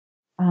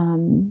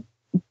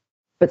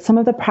 But some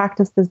of the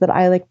practices that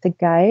I like to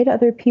guide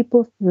other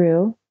people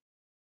through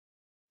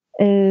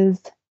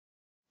is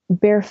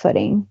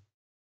barefooting.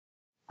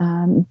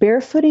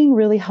 Barefooting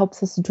really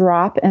helps us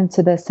drop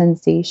into the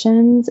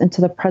sensations,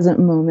 into the present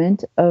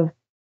moment of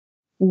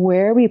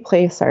where we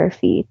place our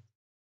feet,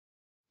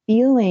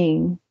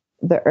 feeling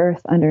the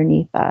earth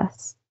underneath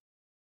us.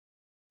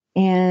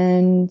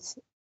 And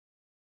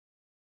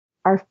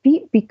our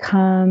feet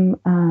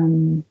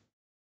become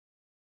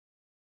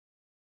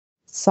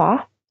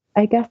soft,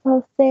 I guess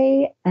I'll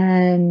say,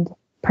 and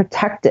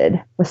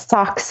protected with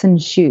socks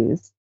and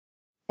shoes.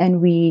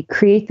 And we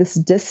create this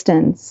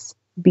distance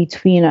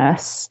between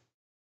us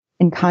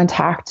in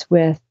contact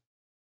with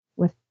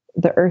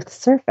the earth's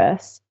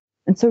surface.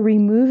 And so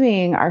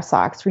removing our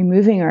socks,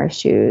 removing our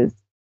shoes,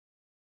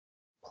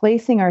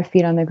 placing our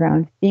feet on the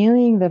ground,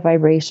 feeling the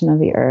vibration of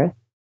the earth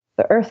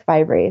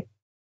vibrates,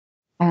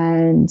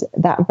 and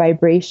that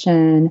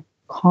vibration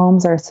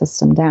calms our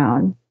system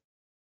down.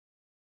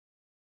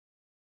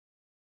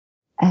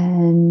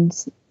 And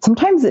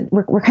sometimes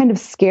we're kind of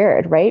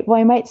scared, right? Well,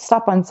 I might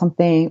step on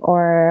something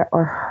or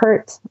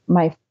hurt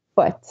my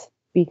foot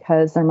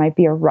because there might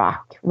be a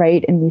rock,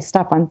 right? And we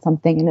step on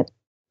something and it's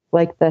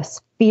like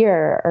this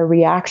fear or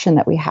reaction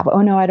that we have.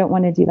 Oh no, I don't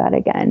want to do that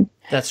again.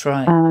 That's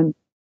right.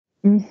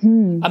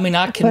 Mm-hmm. I mean,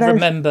 I can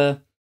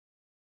remember,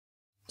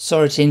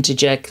 sorry to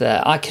interject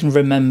there. I can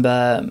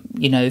remember,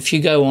 if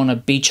you go on a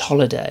beach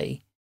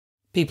holiday,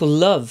 people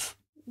love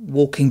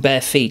walking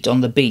bare feet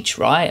on the beach,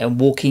 right? And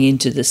walking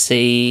into the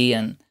sea,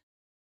 and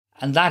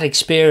that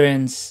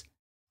experience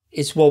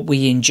is what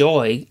we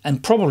enjoy,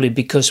 and probably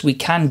because we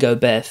can go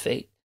bare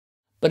feet.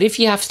 But if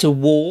you have to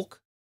walk,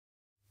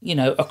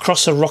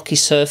 across a rocky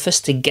surface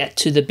to get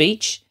to the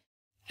beach,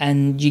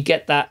 and you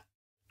get that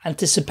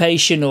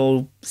anticipation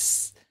or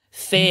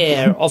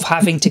fear of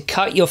having to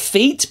cut your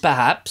feet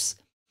perhaps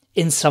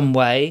in some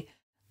way,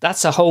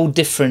 that's a whole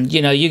different,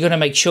 you're going to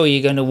make sure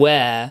you're going to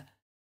wear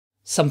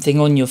something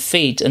on your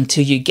feet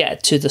until you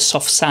get to the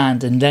soft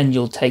sand, and then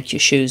you'll take your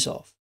shoes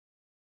off.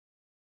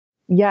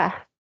 Yeah.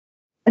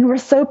 And we're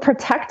so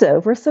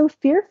protective. We're so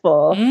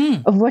fearful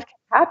of what can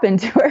happen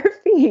to our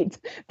feet,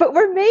 but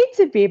we're made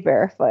to be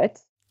barefoot.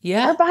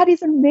 Yeah. Our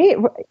bodies are made,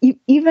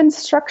 even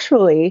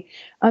structurally,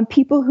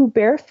 people who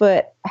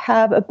barefoot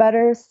have a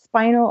better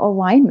spinal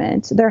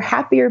alignment. They're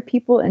happier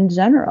people in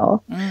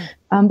general.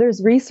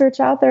 There's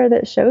research out there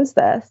that shows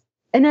this.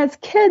 And as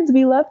kids,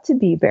 we love to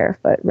be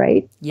barefoot,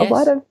 right? Yes. A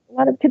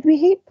lot of kids, we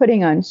hate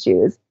putting on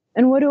shoes.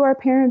 And what do our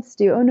parents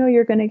do? Oh no,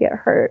 you're going to get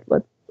hurt.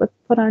 Let's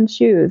put on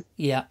shoes.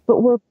 Yeah.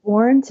 But we're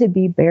born to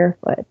be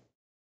barefoot.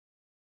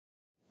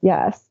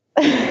 Yes.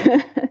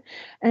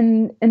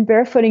 And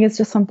barefooting is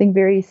just something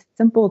very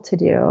simple to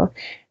do.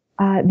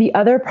 The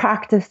other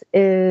practice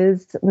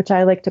is, which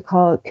I like to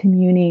call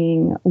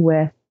communing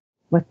with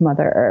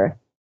Mother Earth.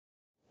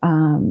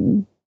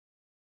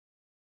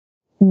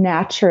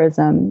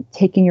 Naturism,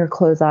 taking your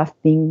clothes off,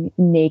 being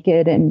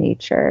naked in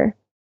nature,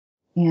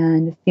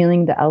 and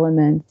feeling the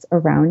elements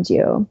around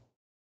you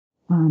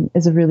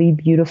is a really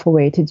beautiful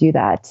way to do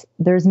that.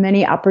 There's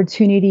many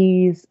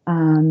opportunities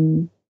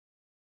in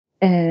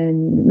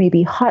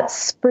maybe hot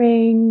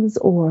springs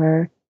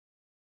or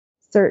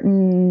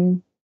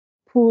certain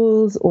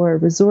pools or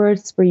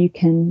resorts where you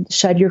can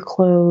shed your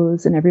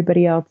clothes and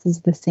everybody else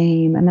is the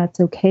same, and that's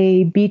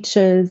okay.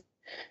 Beaches.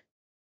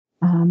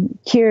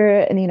 Here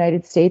in the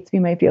United States, we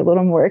might be a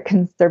little more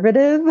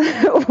conservative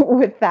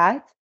with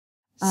that.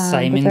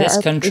 Same in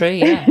this country,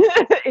 yeah.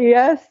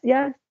 Yes.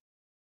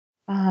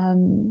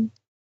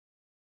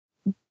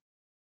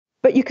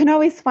 But you can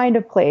always find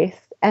a place.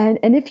 And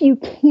if you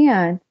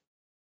can,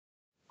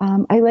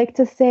 I like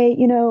to say,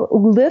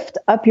 lift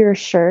up your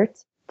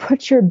shirt,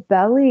 put your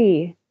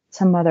belly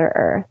to Mother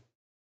Earth,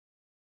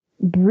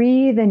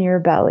 breathe in your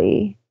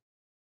belly.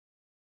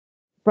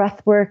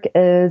 Breath work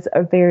is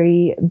a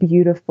very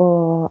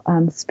beautiful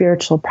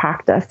spiritual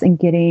practice in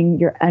getting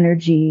your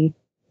energy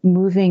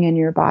moving in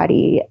your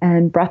body.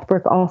 And breath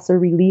work also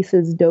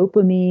releases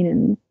dopamine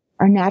and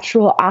our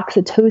natural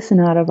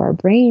oxytocin out of our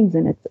brains.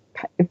 And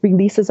it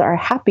releases our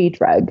happy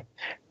drug,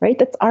 right?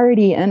 That's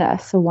already in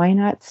us. So why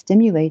not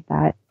stimulate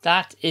that?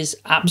 That is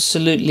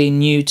absolutely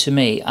new to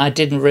me. I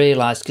didn't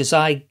realize, because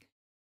I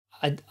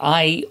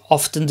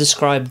often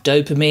describe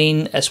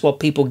dopamine as what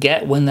people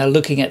get when they're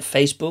looking at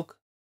Facebook.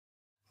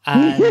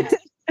 And,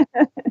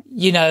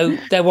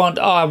 they want,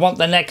 I want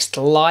the next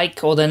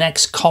like or the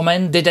next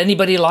comment. Did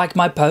anybody like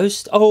my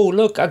post? Oh,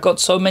 look, I got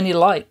so many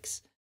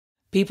likes.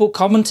 People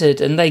commented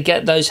and they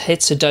get those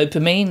hits of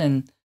dopamine,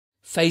 and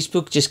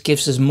Facebook just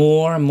gives us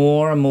more and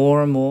more and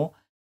more and more.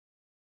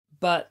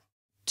 But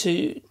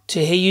to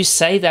hear you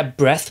say that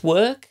breath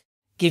work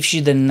gives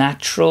you the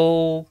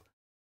natural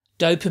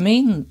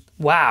dopamine,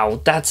 wow,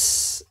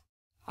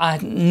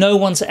 no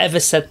one's ever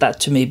said that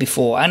to me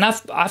before. And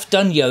I've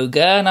done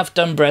yoga and I've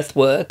done breath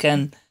work,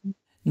 and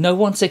no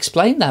one's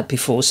explained that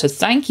before. So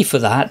thank you for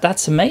that.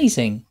 That's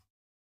amazing.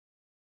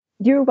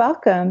 You're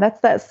welcome. That's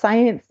that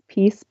science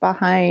piece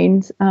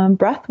behind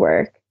breath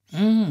work.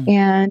 Mm.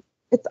 And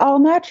it's all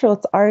natural.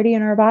 It's already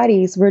in our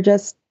bodies. We're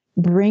just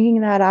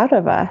bringing that out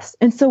of us.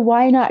 And so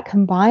why not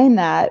combine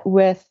that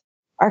with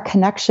our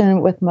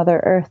connection with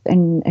Mother Earth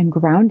and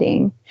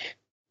grounding?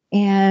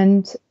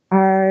 And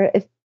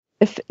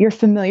if you're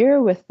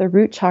familiar with the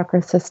root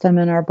chakra system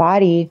in our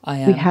body, I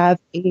we am. have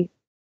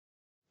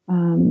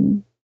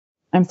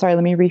I'm sorry,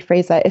 let me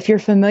rephrase that. If you're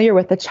familiar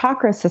with the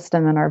chakra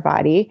system in our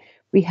body,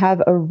 we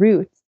have a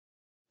root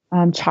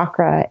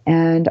chakra,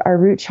 and our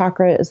root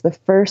chakra is the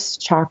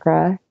first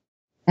chakra,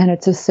 and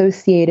it's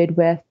associated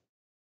with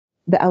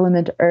the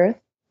element earth,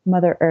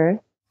 Mother Earth.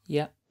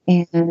 Yeah.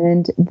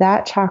 And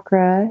that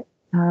chakra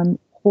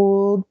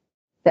holds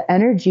the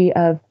energy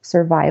of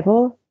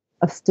survival,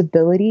 of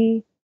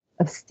stability,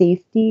 of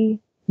safety,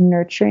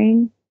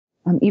 nurturing,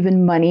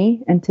 even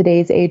money in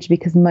today's age,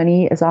 because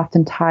money is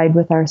often tied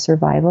with our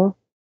survival.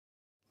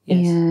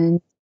 Yes.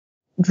 And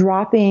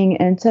dropping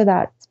into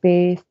that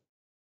space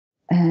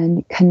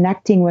and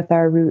connecting with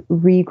our root,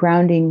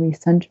 regrounding,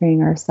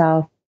 recentering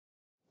ourselves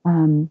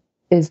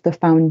is the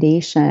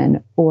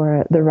foundation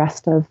for the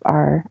rest of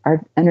our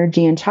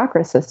energy and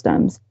chakra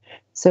systems.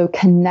 So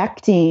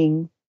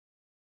connecting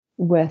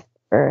with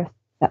earth,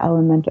 the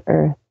element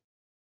earth,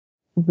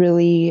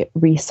 really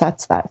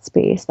resets that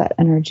space, that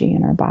energy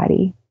in our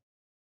body.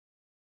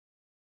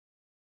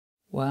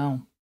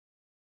 Wow.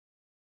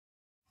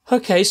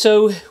 Okay,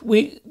 so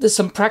there's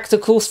some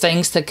practical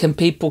things that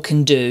people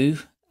can do.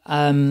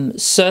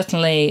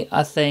 Certainly,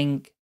 I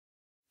think,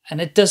 and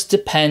it does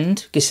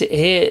depend, because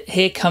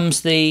here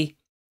comes the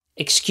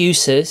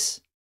excuses.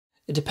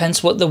 It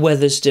depends what the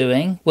weather's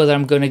doing, whether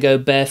I'm going to go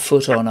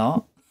barefoot or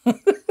not.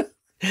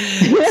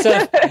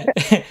 So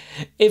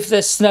if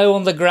there's snow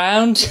on the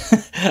ground,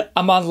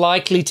 I'm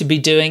unlikely to be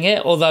doing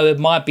it, although it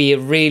might be a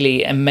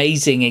really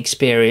amazing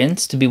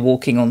experience to be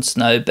walking on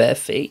snow bare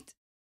feet.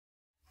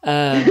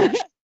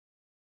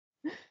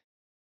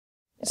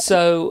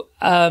 So,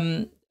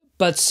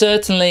 but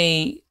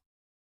certainly,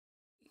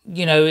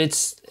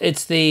 it's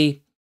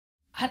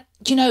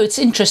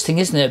interesting,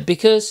 isn't it?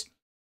 Because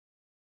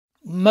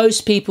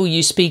most people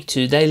you speak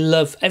to,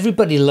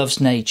 everybody loves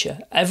nature.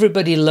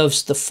 Everybody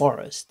loves the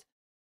forest.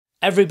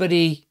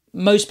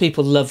 Most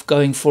people love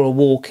going for a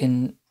walk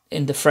in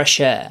the fresh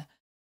air,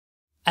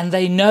 and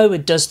they know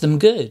it does them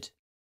good.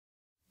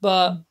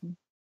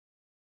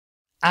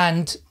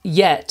 And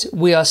yet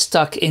we are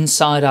stuck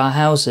inside our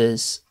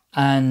houses,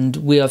 and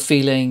we are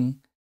feeling,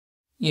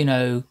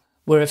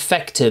 we're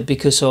affected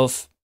because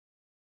of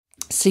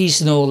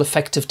seasonal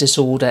affective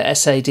disorder,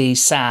 SAD,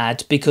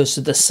 SAD, because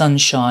of the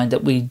sunshine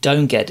that we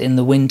don't get in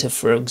the winter,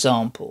 for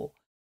example.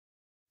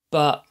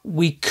 But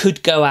we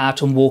could go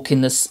out and walk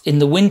in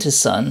the winter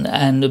sun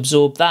and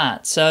absorb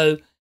that. So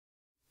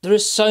there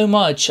is so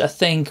much I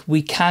think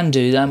we can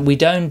do that we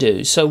don't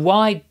do. So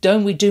why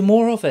don't we do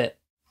more of it,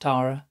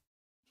 Tara?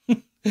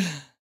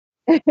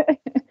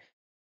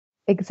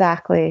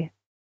 Exactly.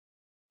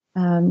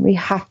 We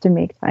have to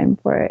make time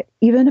for it,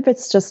 even if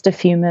it's just a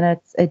few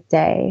minutes a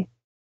day.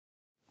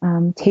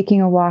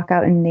 Taking a walk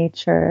out in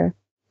nature.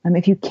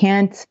 If you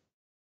can't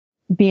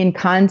be in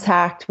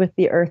contact with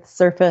the earth's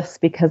surface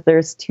because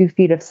there's 2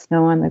 feet of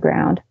snow on the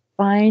ground,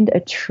 find a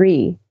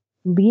tree,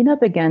 lean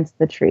up against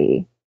the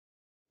tree,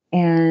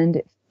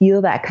 and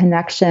feel that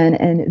connection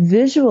and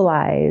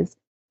visualize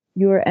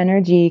your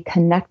energy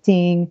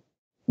connecting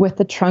with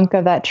the trunk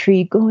of that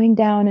tree, going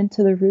down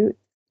into the roots,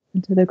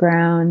 into the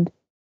ground.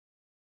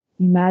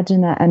 Imagine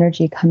that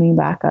energy coming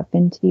back up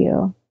into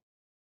you.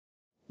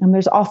 And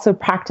there's also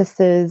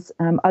practices,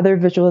 other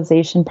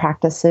visualization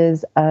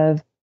practices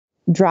of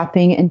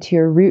dropping into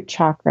your root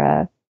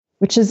chakra,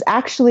 which is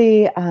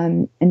actually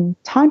in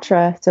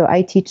Tantra. So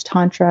I teach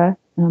Tantra.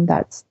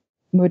 That's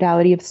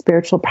modality of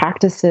spiritual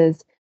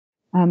practices.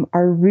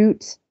 Our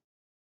root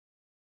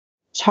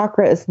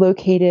chakra is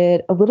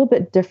located a little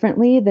bit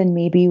differently than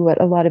maybe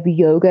what a lot of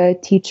yoga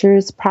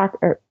teachers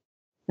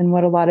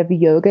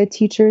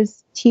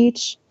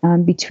teach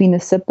between the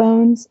sit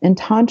bones. In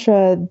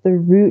Tantra, the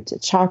root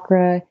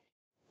chakra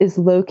is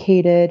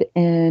located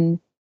in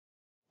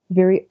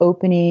very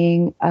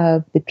opening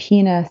of the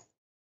penis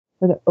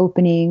or the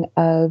opening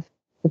of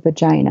the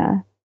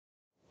vagina,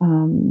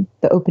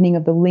 the opening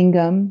of the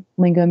lingam.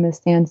 Lingam is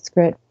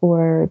Sanskrit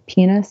for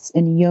penis,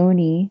 and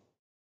yoni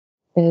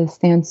is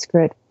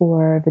Sanskrit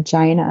for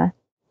vagina.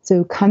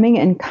 So coming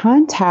in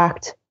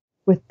contact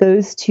with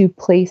those 2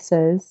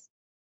 places,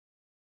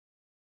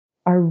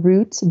 our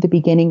root, the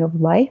beginning of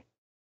life,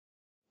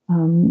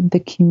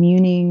 the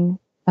communing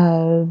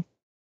of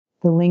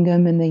the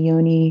lingam and the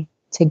yoni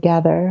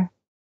together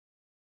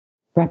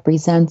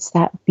represents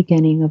that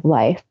beginning of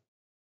life.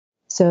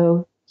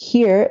 So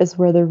here is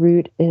where the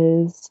root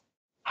is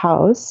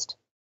housed,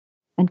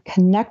 and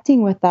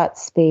connecting with that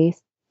space,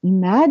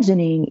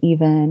 imagining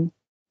even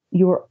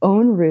your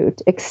own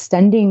root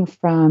extending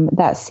from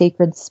that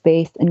sacred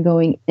space and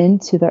going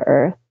into the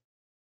earth,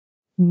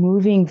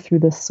 moving through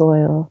the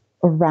soil,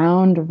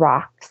 around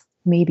rocks,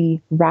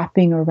 maybe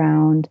wrapping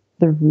around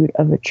the root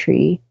of a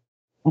tree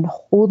and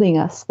holding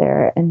us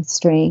there in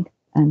strength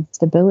and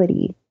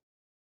stability.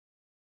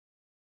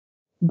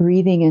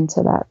 breathing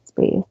into that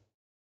space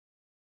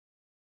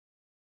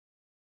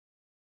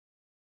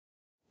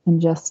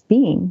and just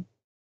being.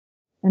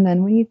 And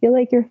then when you feel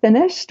like you're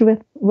finished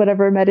with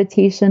whatever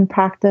meditation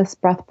practice,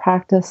 breath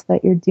practice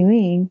that you're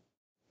doing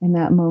in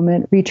that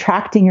moment,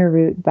 retracting your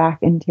root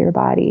back into your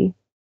body,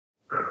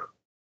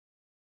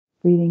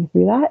 breathing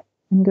through that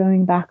and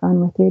going back on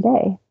with your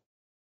day.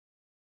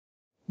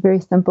 Very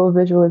simple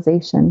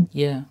visualization.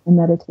 Yeah. And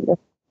meditative.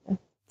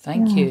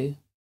 Thank you.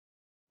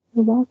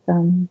 You're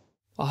welcome.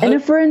 And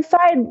if we're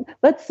inside,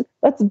 let's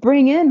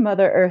bring in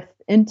Mother Earth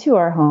into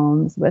our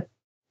homes with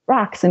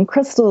rocks and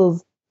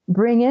crystals.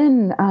 Bring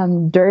in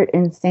dirt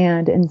and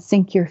sand and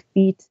sink your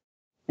feet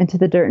into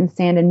the dirt and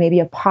sand in maybe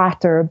a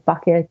pot or a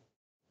bucket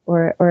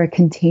or a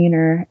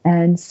container,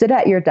 and sit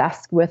at your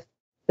desk with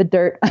the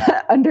dirt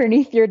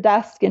underneath your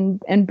desk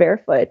and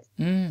barefoot.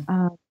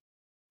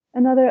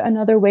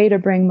 Another way to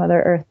bring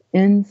Mother Earth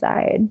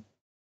inside.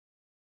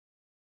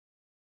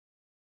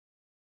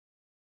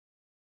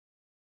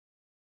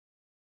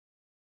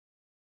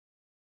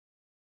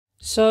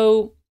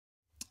 So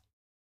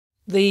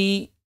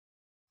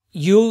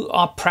you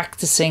are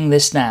practicing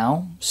this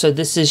now. So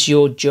this is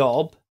your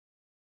job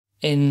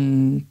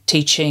in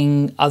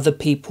teaching other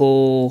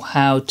people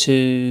how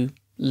to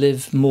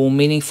live more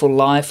meaningful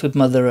life with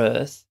Mother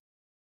Earth.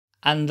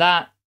 And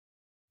did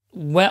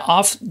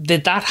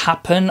that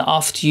happen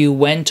after you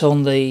went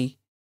on the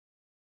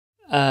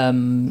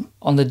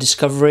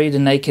Discovery, the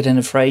Naked and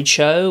Afraid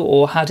show,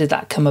 or how did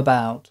that come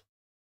about?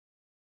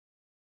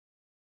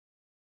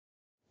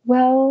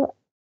 Well,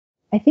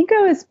 I think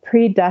I was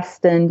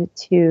predestined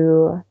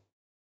to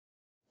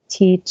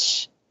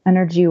teach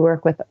energy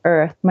work with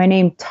Earth. My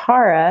name,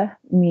 Tara,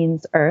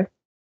 means Earth.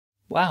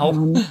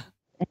 Wow.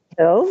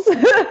 Hills.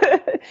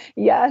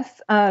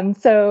 Yes.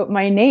 So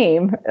my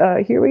name,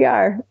 here we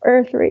are,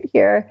 Earth right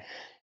here.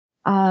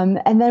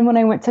 And then when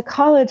I went to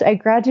college, I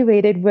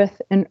graduated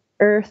with an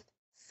Earth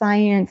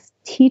Science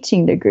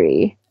teaching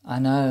degree. I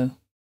know.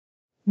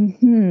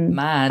 Mm-hmm.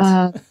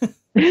 Mad.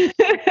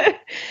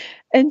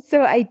 And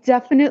so I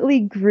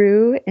definitely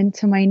grew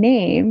into my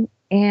name.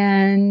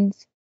 And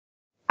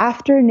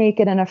after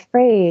Naked and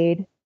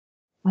Afraid,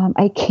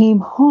 I came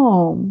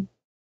home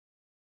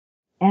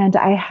and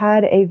I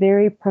had a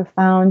very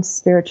profound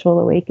spiritual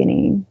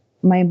awakening.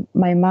 My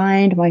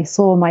mind, my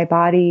soul, my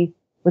body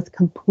was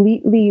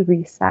completely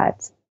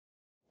reset.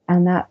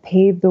 And that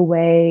paved the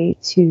way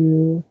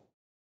to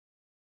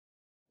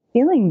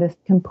feeling this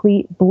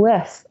complete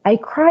bliss. I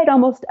cried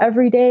almost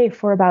every day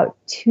for about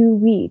 2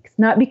 weeks,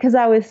 not because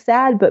I was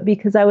sad, but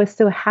because I was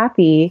so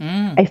happy.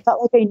 I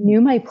felt like I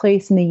knew my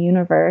place in the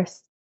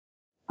universe.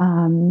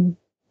 And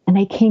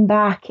I came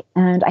back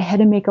and I had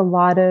to make a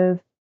lot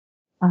of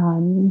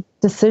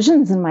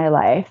decisions in my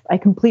life. I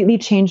completely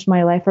changed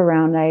my life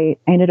around. I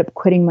ended up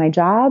quitting my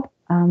job.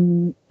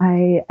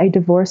 I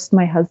divorced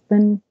my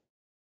husband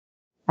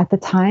at the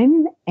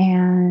time,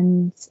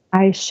 and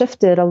I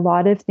shifted a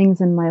lot of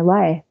things in my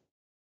life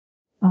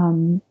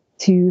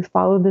to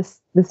follow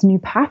this new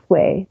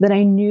pathway that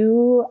I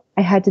knew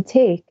I had to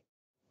take.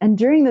 And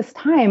during this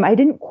time, I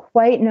didn't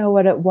quite know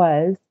what it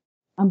was,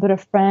 but a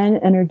friend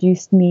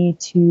introduced me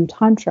to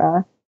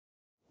Tantra.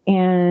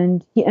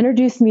 And he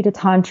introduced me to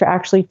Tantra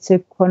actually to,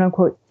 quote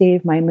unquote,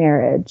 save my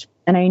marriage.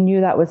 And I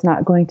knew that was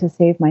not going to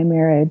save my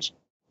marriage,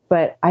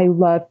 but I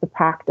loved the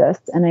practice.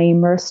 And I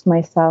immersed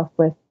myself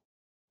with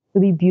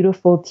really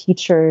beautiful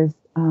teachers,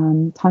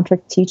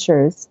 tantric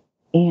teachers.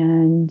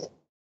 And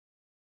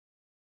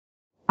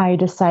I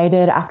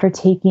decided after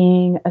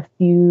taking a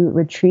few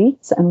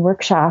retreats and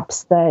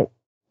workshops that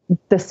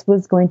this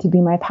was going to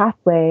be my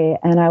pathway.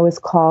 And I was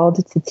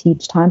called to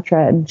teach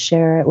Tantra and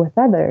share it with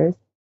others.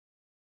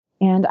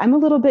 And I'm a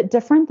little bit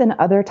different than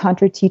other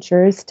Tantra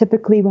teachers.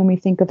 Typically, when we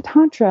think of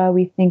Tantra,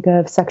 we think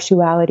of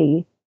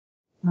sexuality,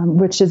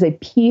 which is a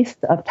piece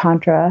of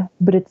Tantra,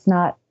 but it's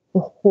not the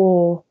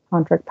whole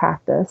tantric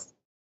practice.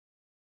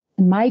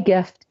 And my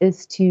gift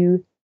is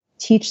to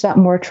teach that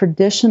more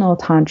traditional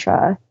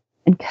Tantra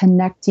and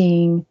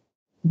connecting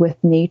with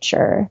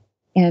nature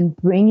and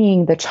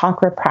bringing the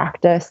chakra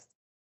practice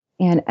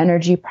and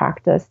energy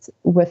practice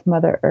with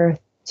Mother Earth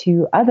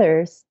to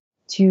others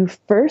to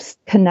first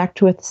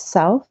connect with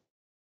self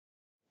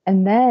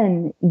and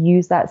then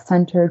use that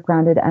centered,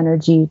 grounded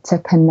energy to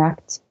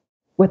connect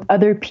with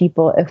other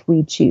people if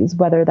we choose,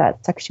 whether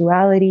that's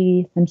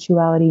sexuality,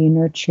 sensuality,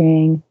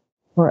 nurturing,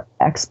 or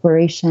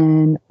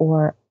exploration,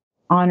 or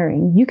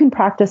honoring. You can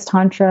practice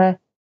Tantra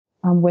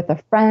with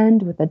a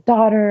friend, with a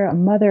daughter, a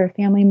mother, a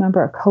family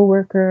member, a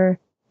coworker,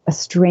 a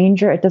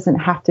stranger. It doesn't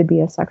have to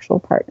be a sexual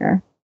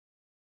partner.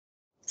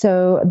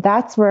 So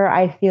that's where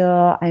I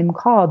feel I'm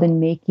called in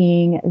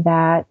making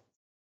that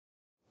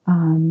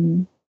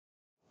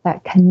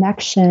that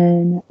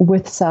connection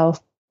with self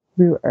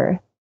through Earth.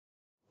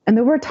 And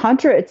the word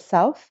Tantra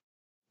itself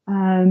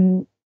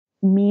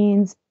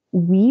means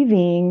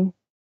weaving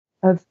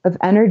of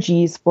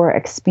energies for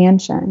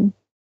expansion.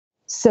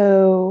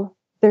 So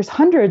there's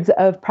hundreds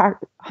of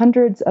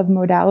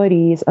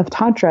modalities of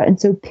Tantra. And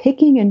so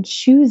picking and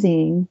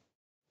choosing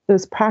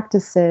those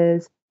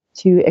practices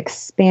to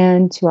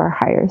expand to our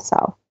higher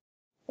self,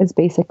 is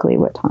basically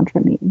what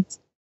Tantra means.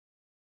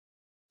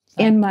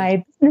 And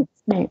my business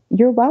name,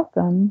 you're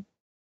welcome.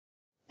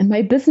 And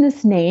my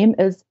business name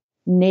is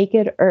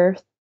Naked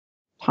Earth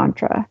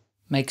Tantra.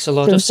 Makes a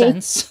lot of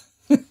sense.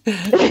 And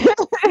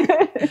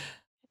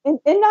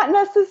not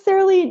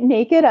necessarily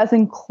naked as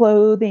in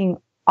clothing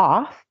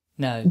off.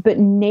 No. But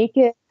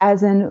naked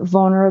as in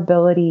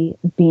vulnerability,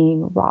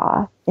 being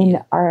raw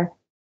in our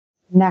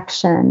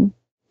connection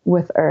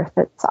with Earth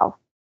itself.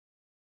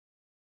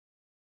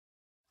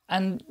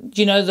 And,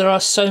 you know, there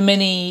are so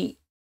many,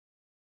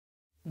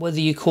 whether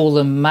you call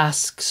them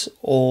masks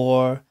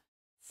or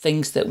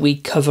things that we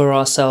cover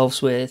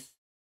ourselves with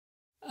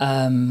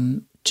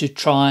to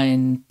try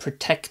and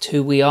protect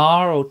who we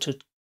are, or to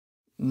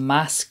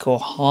mask or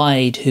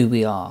hide who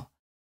we are.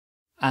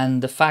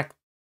 And the fact,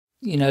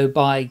 you know,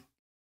 by,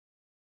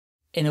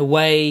 in a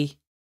way,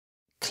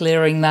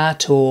 clearing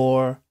that,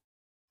 or,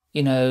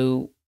 you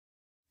know,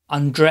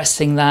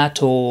 undressing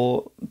that,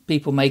 or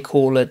people may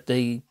call it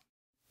the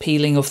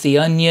peeling of the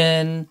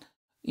onion,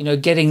 you know,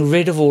 getting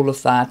rid of all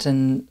of that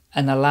and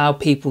allow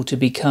people to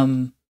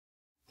become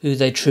who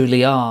they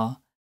truly are.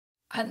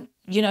 And,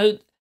 you know,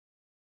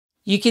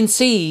 you can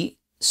see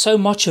so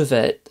much of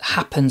it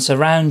happens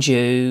around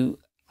you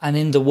and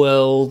in the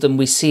world, and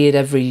we see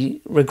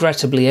it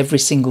regrettably every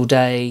single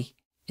day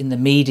in the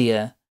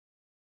media.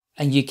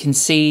 And you can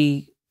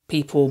see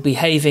people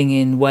behaving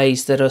in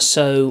ways that are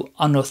so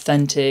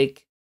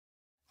unauthentic,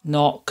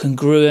 not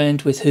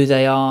congruent with who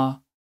they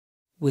are,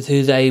 with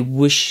who they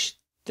wish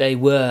they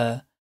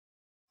were.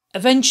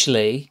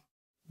 Eventually,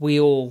 we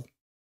all,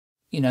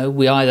 you know,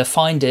 we either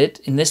find it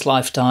in this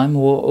lifetime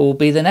or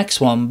be the next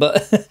one.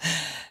 But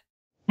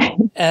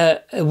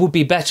it would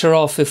be better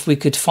off if we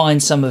could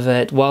find some of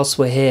it whilst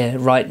we're here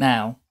right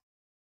now.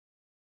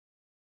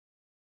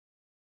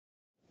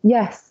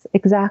 Yes,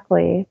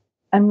 exactly.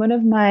 And one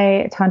of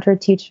my Tantra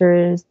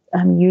teachers,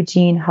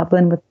 Eugene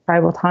Hublin with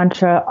Tribal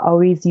Tantra,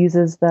 always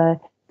uses the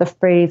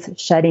phrase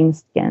shedding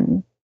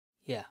skin.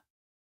 Yeah.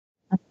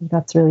 I think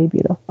that's really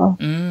beautiful.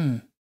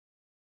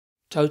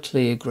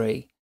 Totally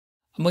agree.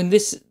 I mean,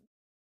 this,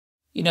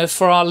 you know,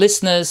 for our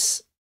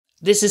listeners,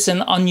 this is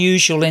an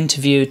unusual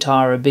interview,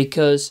 Tara,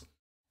 because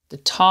the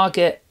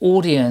target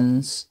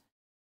audience,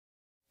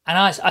 and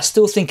I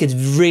still think it's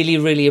really,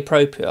 really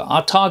appropriate.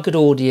 Our target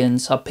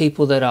audience are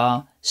people that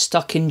are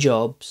stuck in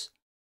jobs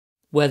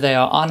where they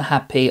are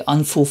unhappy,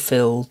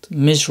 unfulfilled,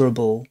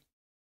 miserable,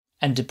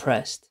 and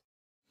depressed.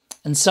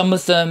 And some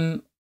of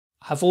them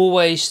have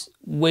always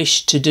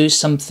wished to do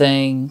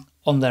something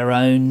on their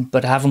own,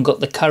 but haven't got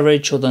the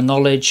courage or the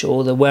knowledge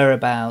or the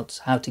whereabouts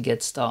how to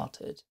get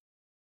started.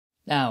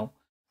 Now,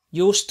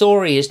 your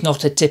story is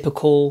not a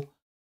typical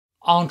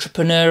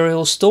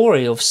entrepreneurial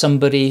story of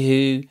somebody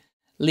who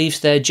leaves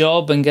their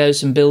job and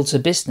goes and builds a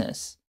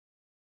business.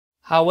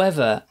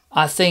 However,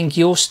 I think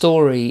your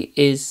story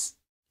is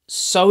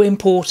so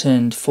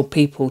important for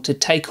people to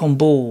take on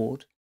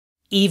board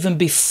even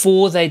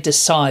before they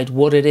decide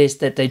what it is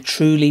that they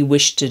truly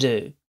wish to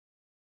do.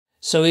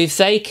 So if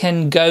they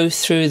can go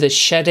through the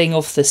shedding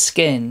of the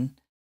skin,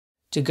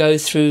 to go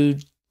through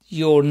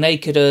your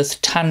Naked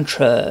Earth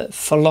Tantra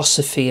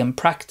philosophy and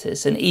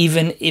practice, and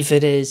even if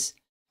it is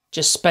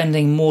just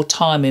spending more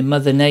time in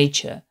Mother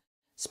Nature,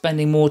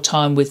 spending more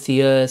time with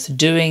the earth,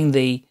 doing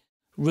the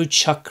root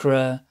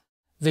chakra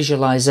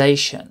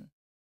visualization,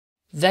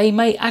 they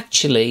may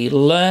actually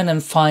learn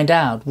and find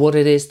out what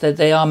it is that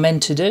they are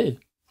meant to do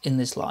in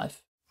this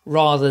life,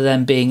 rather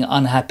than being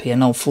unhappy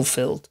and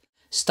unfulfilled,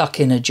 stuck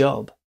in a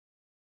job.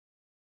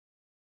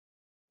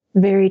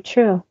 Very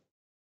true.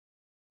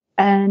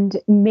 And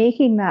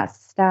making that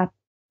step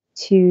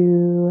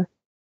to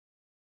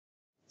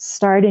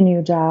start a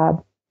new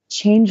job,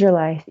 change your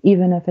life,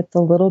 even if it's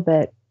a little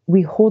bit,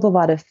 we hold a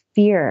lot of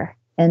fear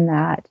in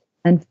that.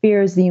 And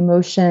fear is the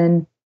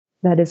emotion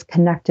that is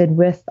connected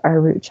with our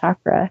root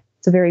chakra.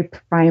 It's a very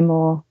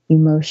primal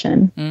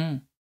emotion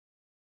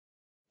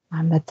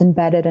that's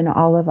embedded in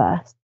all of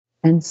us.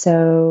 And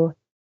so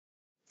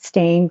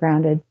staying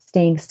grounded,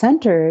 staying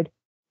centered,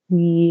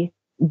 we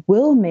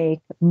will make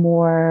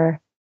more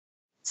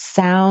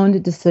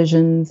sound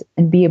decisions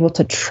and be able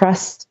to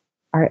trust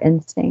our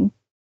instinct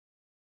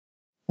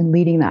and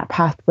leading that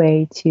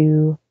pathway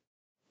to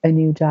a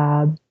new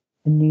job,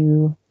 a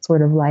new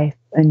sort of life,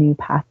 a new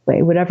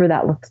pathway, whatever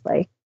that looks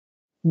like.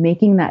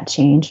 Making that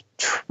change,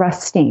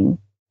 trusting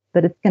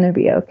that it's going to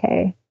be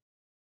okay.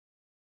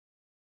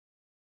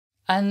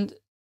 And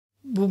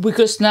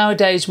because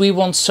nowadays we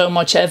want so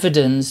much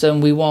evidence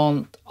and we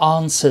want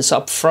answers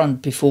up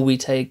front before we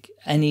take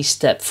any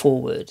step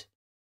forward.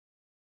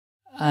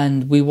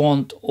 And we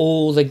want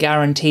all the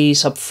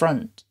guarantees up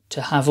front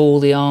to have all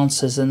the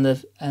answers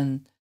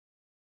and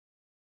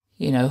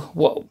you know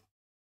what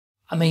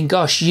I mean,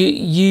 gosh,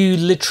 you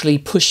literally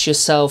pushed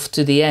yourself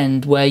to the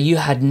end where you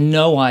had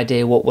no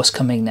idea what was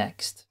coming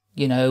next.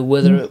 You know,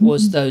 whether it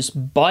was those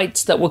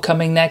bites that were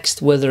coming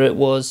next, whether it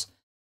was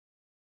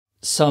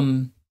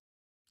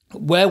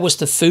where was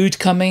the food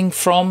coming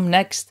from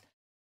next?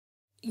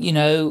 You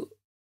know,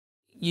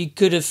 you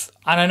could have,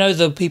 and I know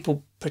there were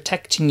people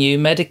protecting you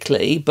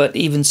medically, but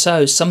even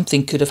so,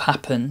 something could have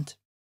happened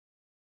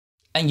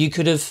and you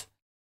could have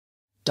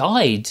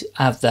died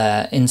out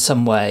there in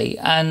some way.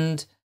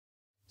 And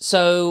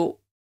so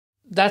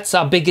that's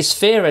our biggest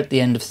fear at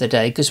the end of the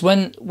day, because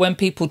when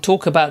people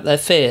talk about their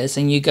fears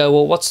and you go,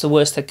 well, what's the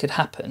worst that could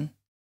happen?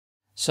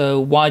 So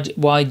why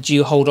do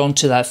you hold on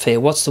to that fear?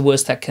 What's the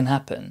worst that can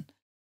happen?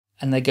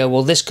 And they go,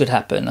 well, this could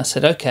happen. I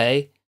said,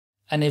 okay.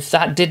 And if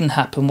that didn't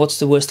happen, what's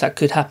the worst that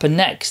could happen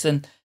next?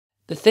 And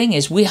the thing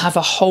is, we have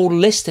a whole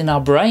list in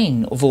our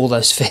brain of all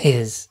those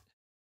fears.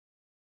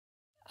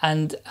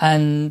 And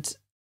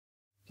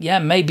yeah,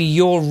 maybe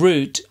your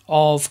route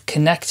of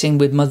connecting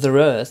with Mother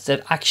Earth,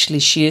 that actually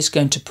she is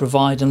going to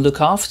provide and look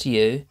after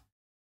you,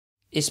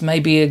 is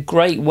maybe a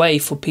great way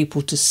for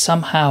people to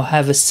somehow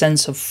have a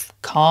sense of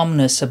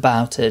calmness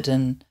about it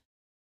and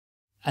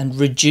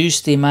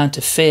reduce the amount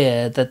of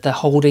fear that they're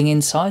holding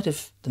inside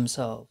of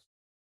themselves.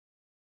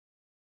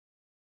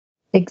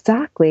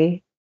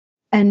 Exactly.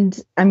 And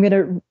I'm going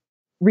to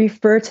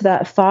refer to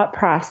that thought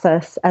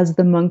process as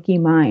the monkey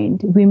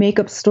mind. We make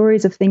up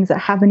stories of things that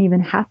haven't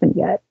even happened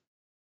yet.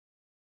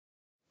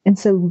 And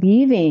so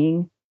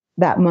leaving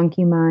that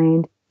monkey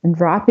mind and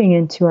dropping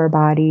into our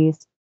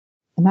bodies,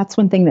 and that's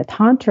one thing that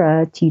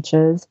Tantra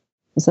teaches,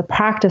 is the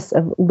practice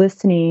of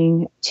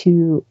listening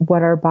to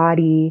what our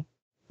body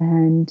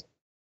and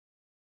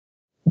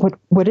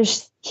what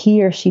is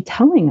he or she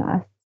telling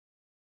us.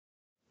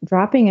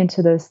 Dropping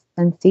into those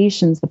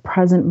sensations, the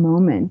present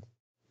moment,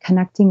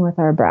 connecting with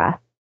our breath,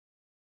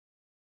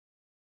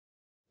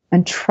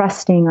 and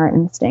trusting our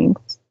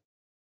instincts.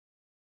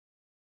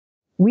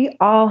 We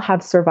all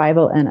have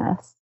survival in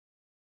us.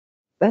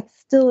 That's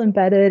still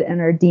embedded in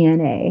our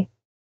DNA.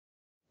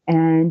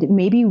 And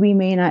maybe we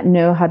may not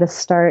know how to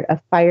start a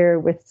fire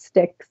with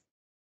sticks,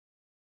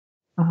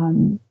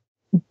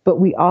 but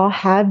we all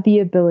have the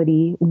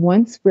ability,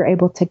 once we're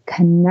able to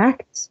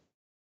connect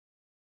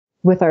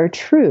with our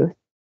truth,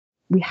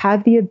 we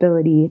have the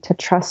ability to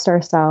trust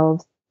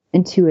ourselves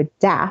and to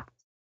adapt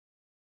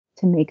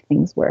to make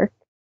things work.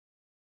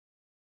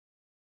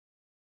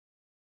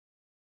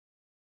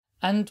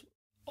 And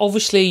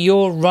obviously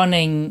you're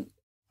running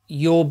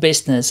your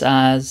business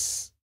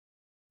as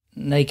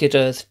Naked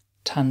Earth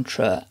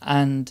Tantra,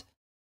 and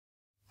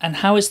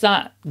how is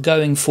that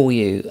going for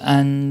you?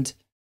 And,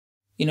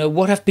 you know,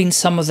 what have been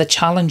some of the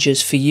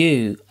challenges for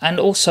you? And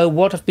also,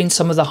 what have been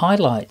some of the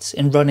highlights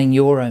in running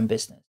your own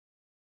business?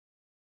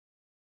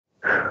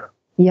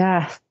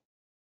 Yes.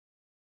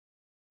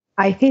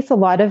 I face a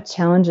lot of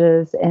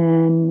challenges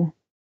in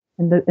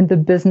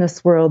the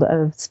business world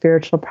of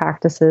spiritual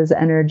practices,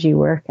 energy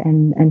work,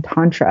 and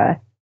Tantra.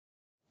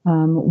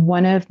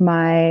 One of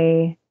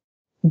my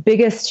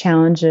biggest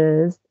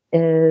challenges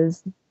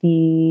is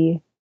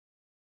the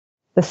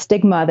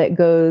stigma that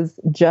goes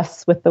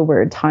just with the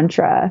word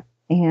Tantra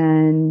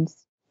and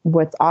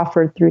what's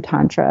offered through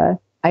Tantra.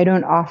 I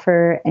don't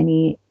offer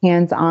any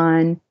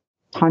hands-on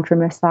Tantra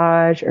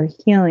massage or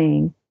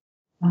healing.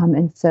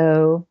 And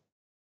so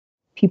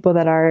people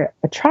that are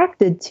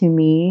attracted to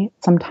me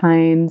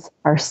sometimes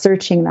are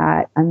searching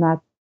that. And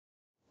that's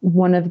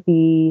one of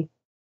the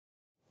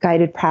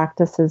guided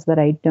practices that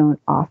I don't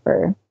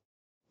offer.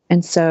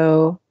 And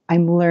so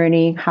I'm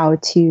learning how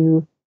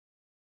to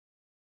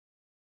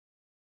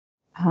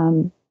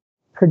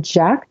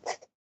project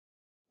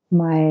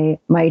my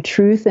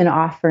truth in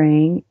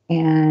offering,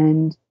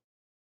 and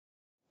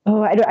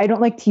I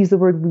don't like to use the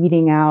word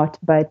weeding out,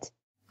 but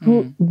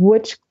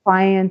which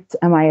clients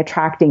am I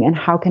attracting, and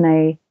how can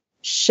I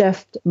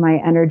shift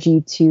my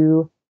energy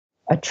to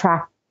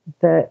attract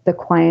the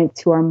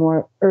clients who are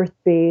more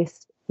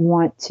earth-based,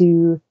 want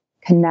to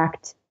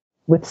connect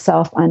with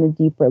self on a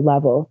deeper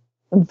level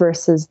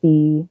versus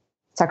the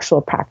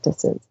sexual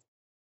practices.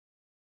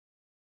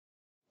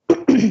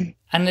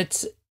 And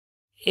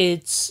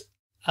it's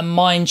a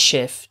mind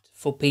shift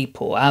for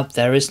people out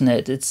there, isn't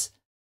it? It's,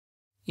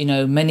 you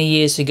know, many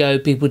years ago,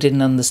 people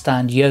didn't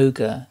understand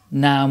yoga.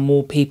 Now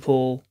more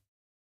people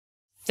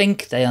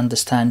think they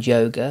understand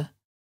yoga,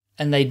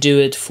 and they do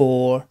it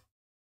for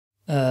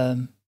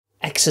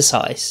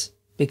exercise,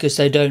 because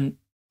they don't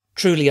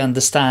truly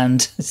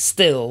understand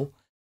still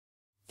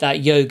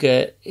that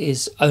yoga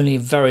is only a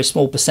very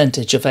small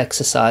percentage of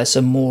exercise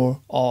and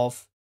more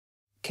of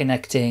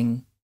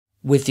connecting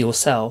with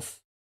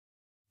yourself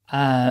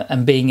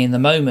and being in the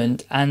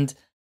moment. And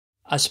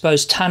I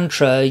suppose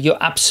Tantra, you're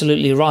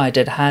absolutely right,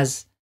 it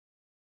has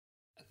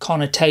a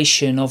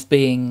connotation of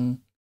being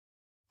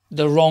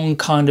the wrong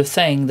kind of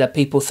thing that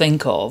people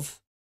think of.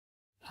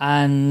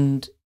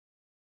 And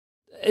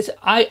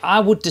I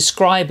would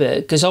describe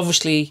it, because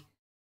obviously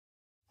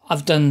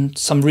I've done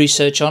some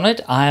research on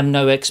it. I am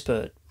no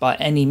expert by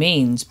any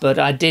means, but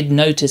I did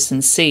notice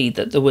and see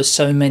that there were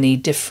so many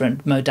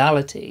different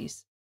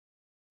modalities.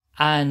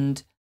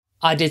 And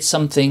I did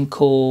something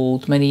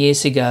called, many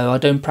years ago, I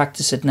don't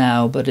practice it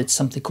now, but it's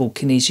something called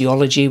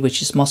kinesiology,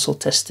 which is muscle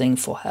testing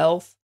for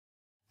health.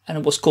 And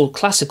it was called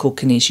classical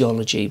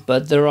kinesiology,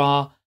 but there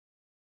are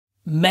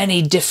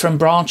many different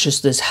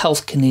branches. There's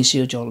health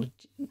kinesiology,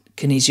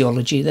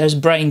 kinesiology, there's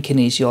brain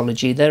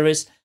kinesiology, there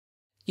is,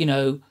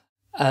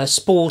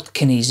 sport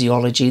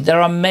kinesiology.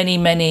 There are many,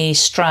 many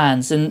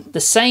strands, and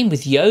the same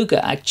with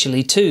yoga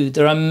actually too.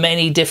 There are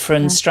many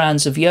different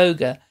strands of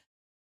yoga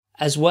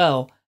as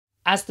well,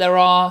 as there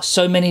are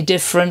so many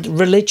different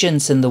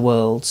religions in the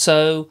world.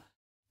 So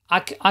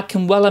I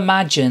can well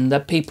imagine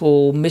that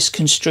people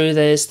misconstrue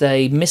this,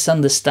 they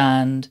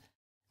misunderstand,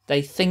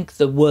 they think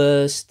the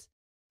worst.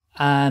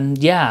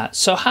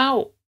 So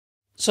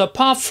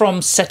apart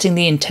from setting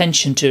the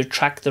intention to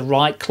attract the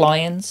right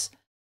clients,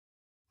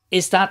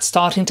 is that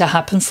starting to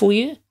happen for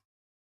you?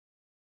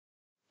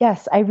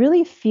 Yes, I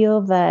really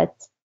feel that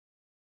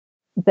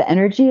the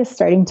energy is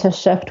starting to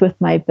shift with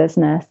my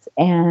business,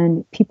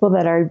 and people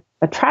that are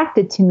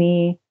attracted to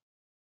me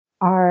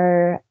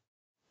are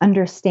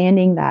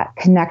understanding that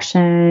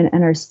connection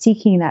and are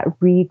seeking that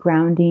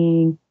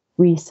regrounding,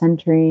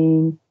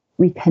 recentering,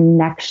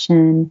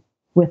 reconnection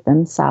with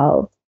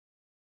themselves.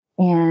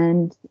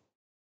 And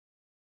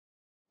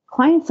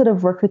clients that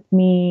have worked with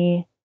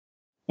me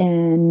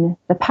in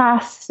the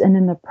past and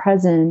in the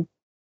present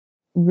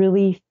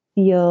really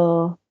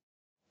feel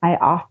I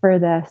offer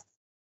this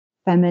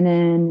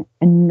feminine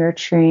and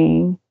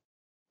nurturing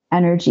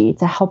energy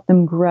to help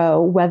them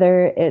grow,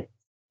 whether it's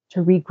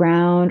to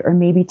reground or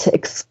maybe to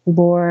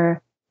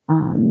explore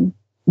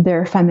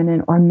their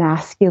feminine or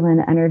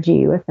masculine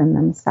energy within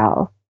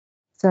themselves.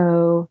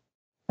 So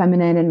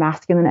feminine and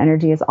masculine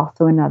energy is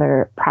also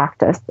another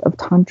practice of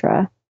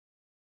Tantra.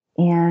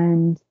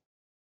 And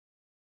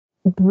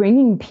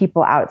bringing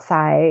people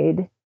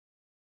outside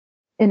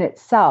in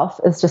itself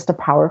is just a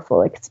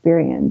powerful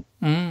experience.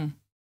 And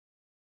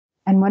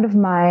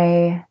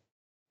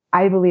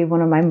I believe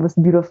one of my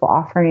most beautiful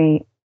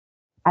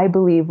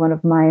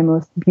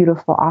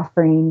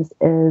offerings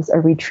is a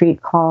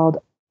retreat called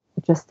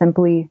just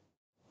simply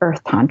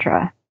Earth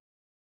Tantra.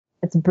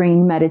 It's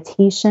bringing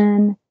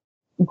meditation,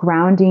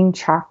 grounding,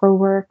 chakra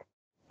work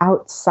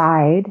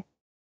outside.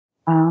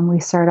 We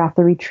start off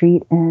the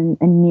retreat in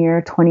a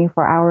near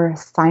 24-hour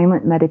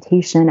silent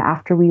meditation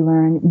after we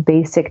learn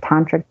basic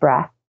tantric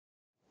breath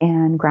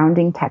and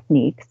grounding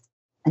techniques.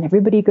 And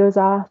everybody goes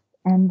off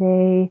and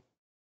they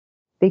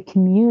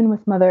commune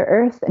with Mother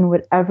Earth and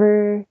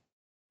whatever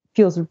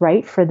feels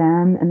right for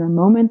them in the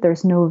moment.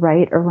 There's no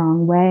right or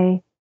wrong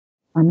way.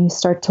 You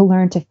start to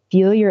learn to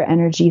feel your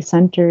energy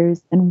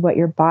centers and what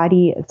your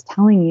body is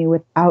telling you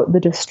without the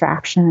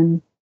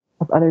distraction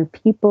of other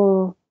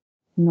people,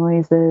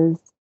 noises,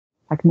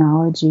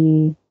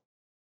 technology,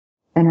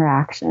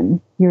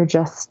 interaction. You're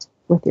just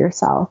with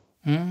yourself.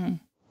 And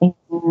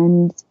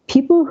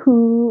people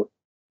who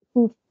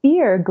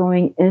fear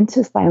going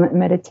into silent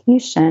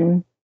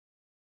meditation,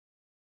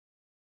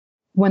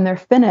 when they're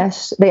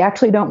finished, they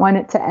actually don't want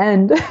it to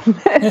end.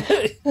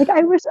 Like,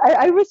 I wish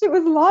it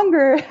was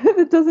longer.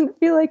 It doesn't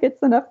feel like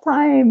it's enough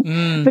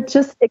time. But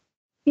just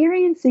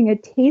experiencing a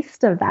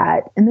taste of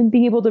that and then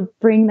being able to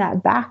bring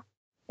that back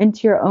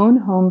into your own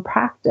home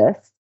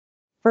practice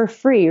for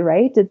free,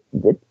 right? It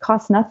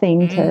costs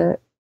nothing to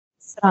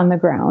sit on the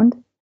ground.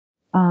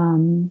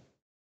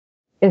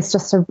 It's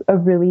just a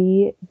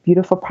really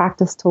beautiful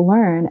practice to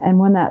learn. And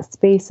when that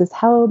space is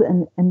held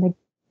and the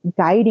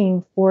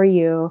guiding for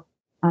you,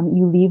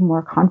 you leave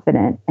more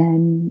confident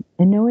and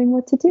knowing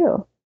what to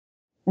do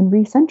and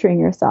recentering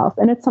yourself.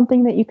 And it's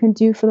something that you can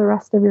do for the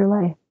rest of your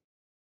life.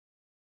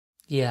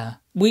 Yeah.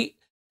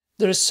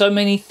 There are so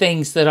many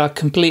things that are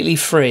completely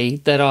free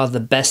that are the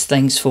best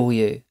things for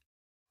you.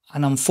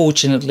 And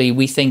unfortunately,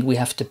 we think we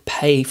have to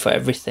pay for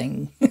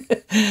everything.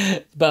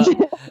 But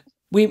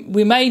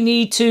we may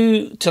need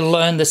to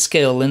learn the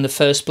skill in the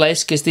first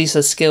place, because these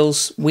are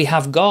skills we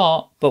have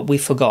got, but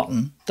we've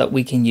forgotten that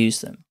we can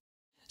use them.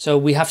 So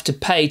we have to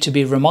pay to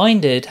be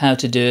reminded how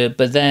to do it,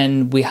 but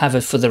then we have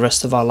it for the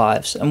rest of our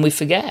lives. And we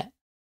forget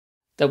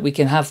that we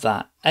can have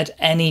that at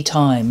any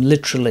time,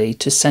 literally,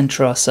 to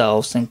center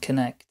ourselves and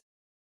connect.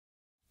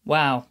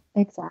 Wow.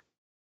 Exactly.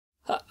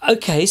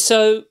 Okay,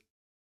 so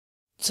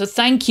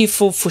thank you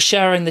for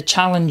sharing the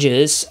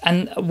challenges.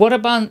 And what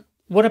about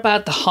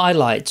the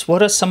highlights?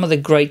 What are some of the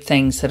great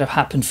things that have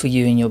happened for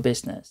you in your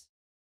business?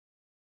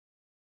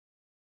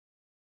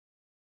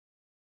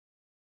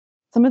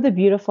 Some of the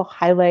beautiful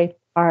highlights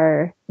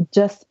are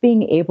just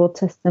being able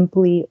to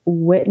simply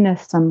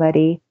witness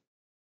somebody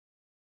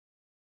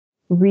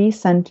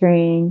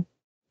recentering,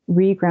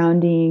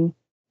 regrounding,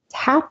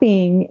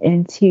 tapping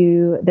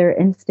into their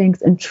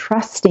instincts and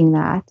trusting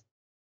that,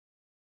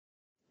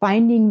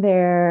 finding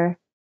their,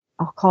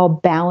 I'll call,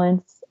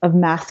 balance of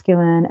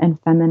masculine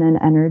and feminine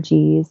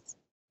energies,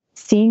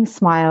 seeing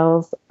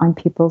smiles on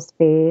people's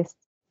face,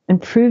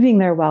 improving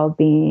their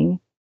well-being,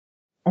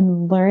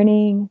 and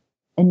learning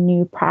a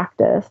new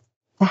practice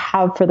to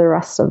have for the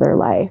rest of their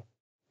life.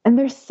 And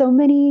there's so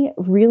many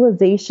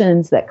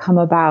realizations that come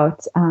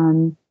about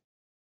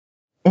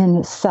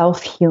in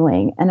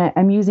self-healing. And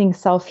I'm using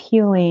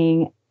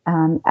self-healing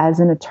as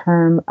in a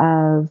term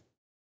of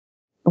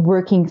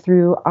working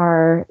through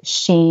our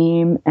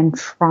shame and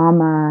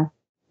trauma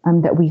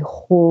that we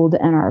hold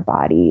in our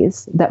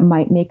bodies that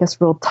might make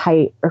us real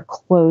tight or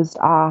closed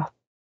off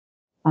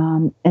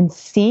and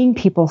seeing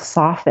people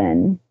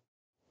soften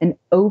and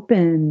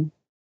open,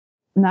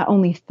 not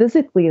only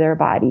physically their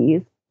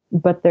bodies,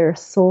 but their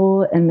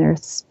soul and their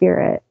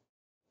spirit,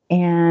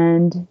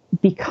 and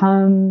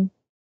become,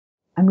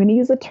 I'm going to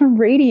use the term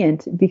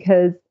radiant,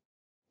 because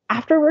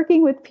after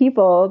working with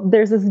people,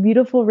 there's this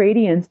beautiful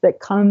radiance that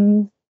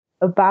comes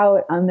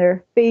about on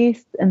their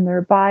face and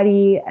their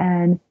body,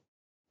 and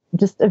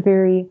just a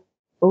very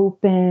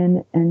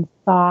open and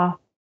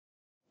soft,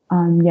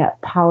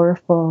 yet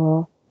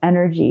powerful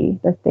energy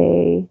that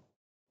they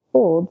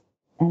hold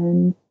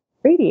and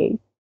radiate.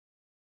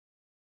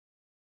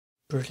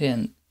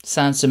 Brilliant.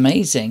 Sounds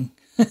amazing.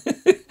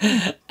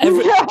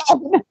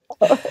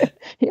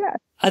 Yeah.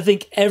 I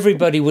think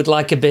everybody would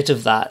like a bit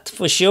of that,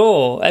 for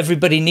sure.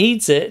 Everybody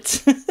needs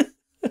it.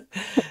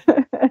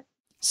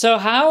 So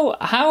how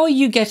are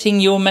you getting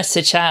your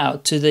message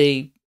out to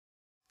the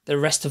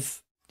rest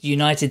of the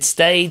United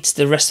States,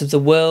 the rest of the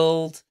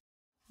world?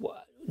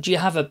 Do you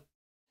have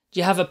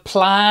a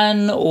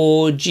plan,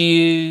 or do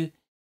you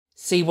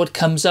see what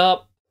comes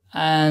up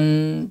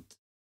and,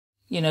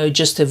 you know,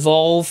 just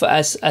evolve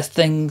as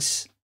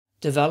things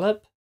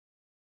develop?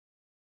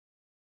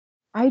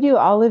 I do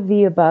all of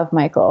the above,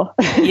 Michael.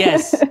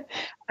 Yes.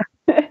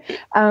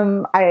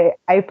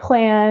 I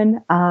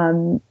plan.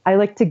 I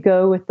like to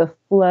go with the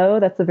flow.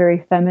 That's a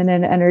very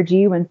feminine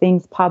energy when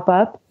things pop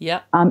up.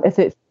 Yeah. If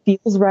it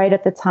feels right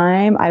at the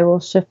time, I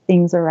will shift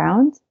things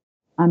around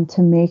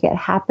to make it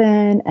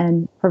happen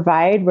and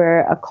provide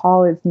where a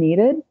call is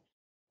needed.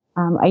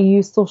 I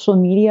use social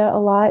media a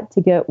lot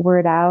to get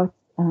word out,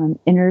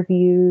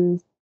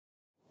 interviews,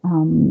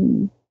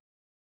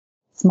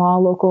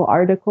 small local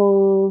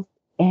articles.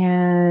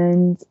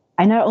 And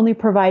I not only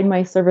provide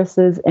my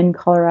services in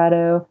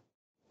Colorado,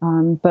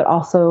 but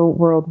also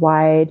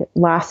worldwide.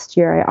 Last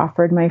year, I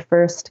offered my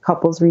first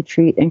couples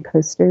retreat in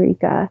Costa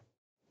Rica.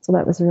 So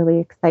that was really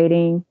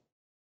exciting.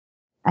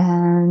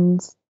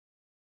 And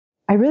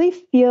I really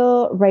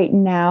feel right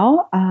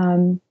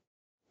now,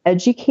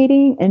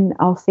 educating and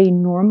I'll say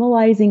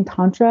normalizing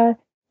Tantra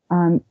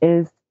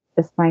is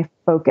my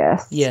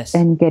focus. Yes.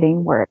 In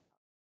getting word.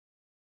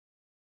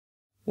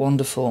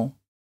 Wonderful.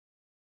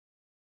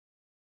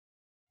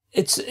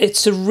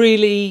 It's a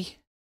really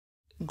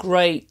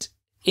great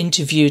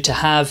interview to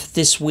have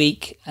this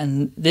week,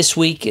 and this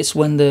week is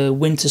when the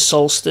winter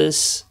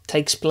solstice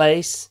takes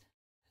place.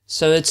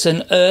 So it's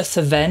an earth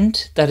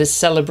event that is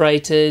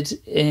celebrated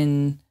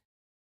in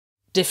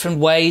different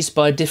ways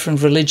by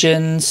different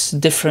religions,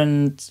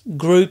 different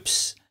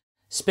groups,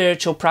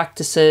 spiritual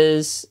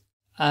practices.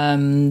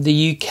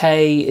 The UK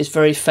is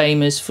very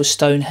famous for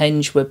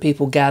Stonehenge, where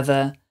people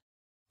gather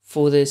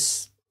for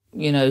this,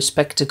 you know,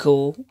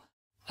 spectacle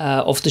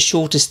of the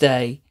shortest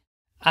day.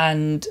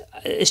 And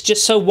it's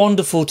just so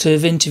wonderful to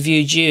have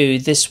interviewed you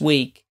this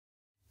week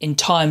in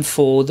time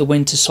for the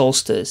winter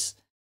solstice,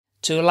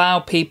 to allow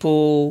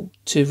people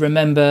to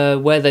remember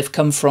where they've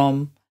come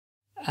from,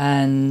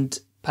 and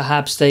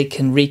perhaps they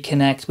can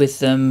reconnect with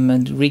them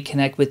and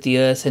reconnect with the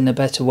earth in a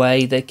better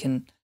way. They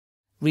can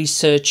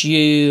research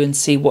you and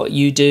see what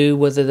you do,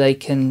 whether they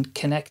can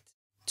connect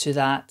to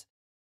that.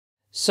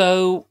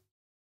 So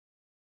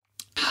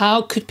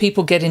how could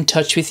people get in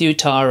touch with you,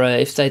 Tara,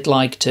 if they'd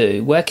like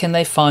to? Where can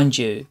they find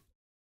you?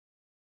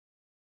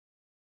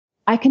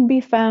 I can be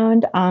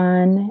found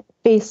on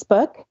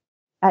Facebook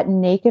at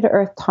Naked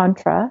Earth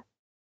Tantra.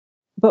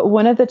 But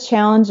one of the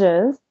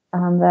challenges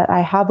that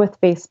I have with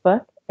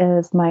Facebook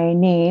is my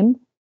name.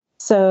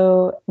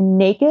 So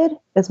naked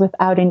is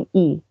without an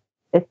E.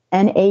 It's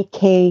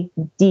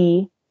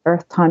NAKD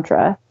Earth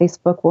Tantra.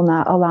 Facebook will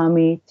not allow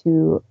me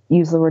to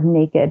use the word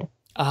naked.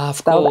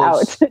 Of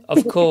course. Out.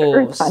 Of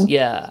course.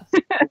 Yeah.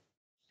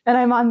 And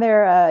I'm on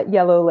their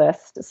yellow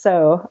list.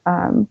 So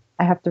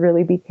I have to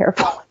really be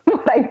careful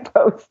what I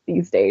post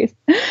these days.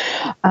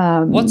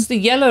 What's the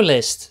yellow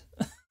list?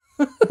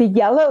 The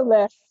yellow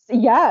list.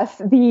 Yes.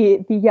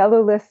 The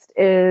yellow list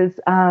is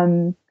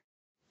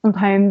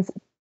sometimes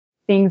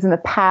things in the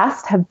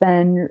past have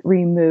been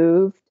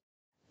removed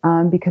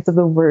because of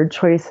the word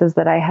choices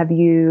that I have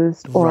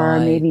used, or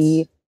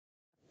maybe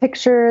a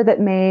picture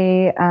that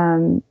may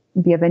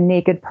be of a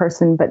naked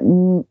person, but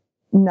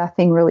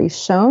nothing really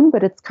shown,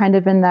 but it's kind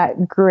of in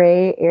that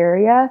gray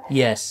area.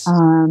 Yes.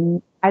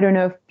 I don't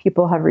know if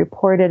people have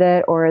reported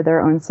it or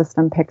their own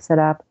system picks it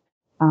up.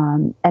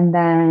 And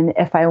then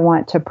if I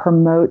want to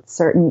promote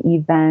certain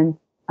events,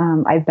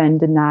 I've been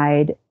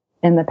denied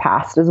in the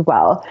past as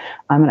well.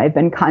 And I've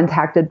been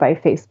contacted by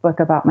Facebook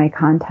about my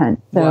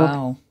content.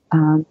 So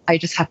wow. I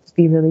just have to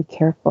be really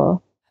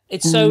careful.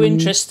 It's so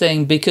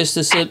interesting because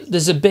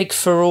there's a big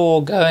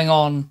furore going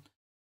on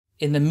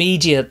in the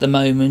media at the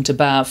moment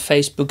about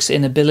Facebook's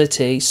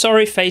inability.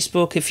 Sorry,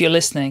 Facebook, if you're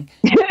listening.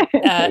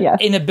 Yes.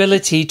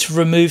 Inability to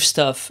remove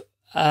stuff.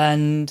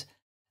 And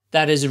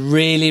that is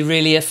really,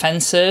 really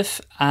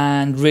offensive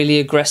and really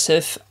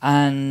aggressive.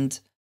 And,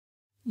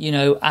 you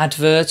know,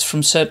 adverts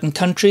from certain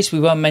countries, we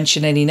won't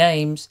mention any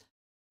names.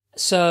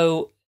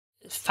 So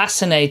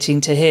fascinating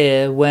to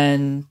hear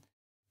when,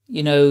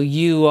 you know,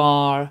 you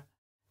are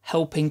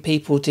helping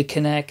people to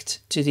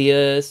connect to the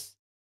earth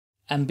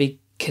and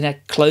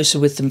connect closer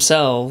with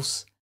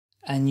themselves,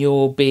 and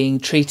you're being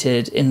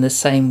treated in the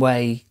same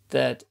way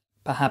that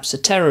perhaps a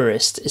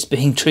terrorist is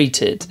being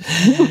treated.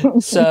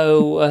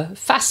 So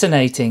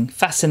fascinating.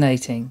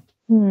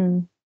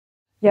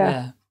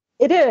 Yeah,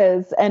 it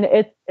is. And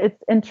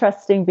it's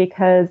interesting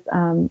because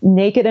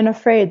naked and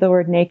afraid, the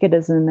word naked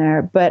is in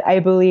there, but I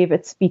believe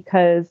it's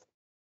because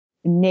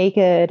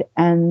naked,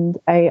 and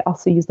I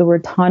also use the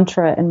word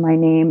tantra in my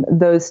name,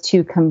 those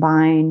two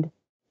combined.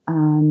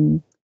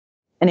 And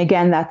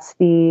again, that's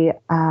the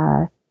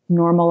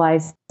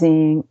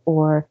normalizing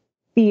or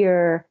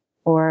fear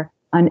or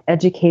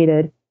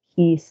uneducated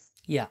piece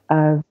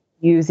of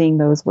using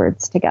those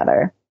words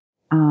together.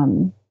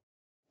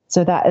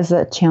 So that is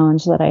a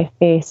challenge that I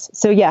face.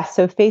 So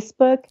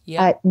Facebook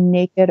at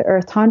Naked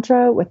Earth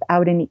Tantra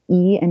without an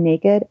E and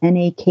naked,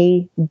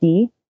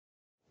 NAKD.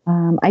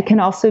 I can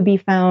also be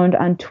found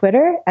on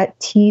Twitter at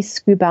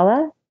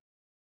Skubella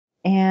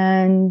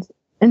and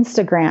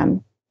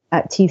Instagram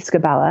at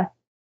Skubella.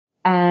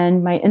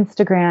 And my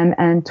Instagram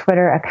and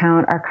Twitter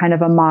account are kind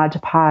of a mod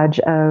podge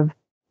of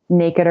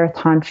Naked Earth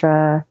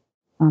Tantra,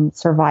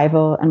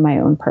 survival, and my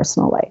own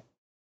personal life.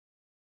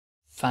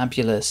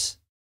 Fabulous.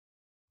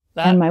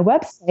 And my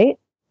website.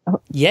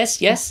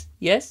 Yes.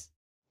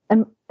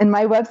 And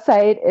my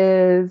website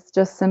is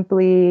just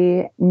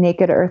simply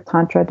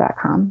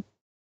nakedearthtantra.com.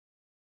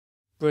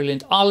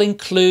 Brilliant. I'll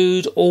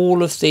include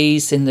all of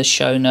these in the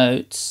show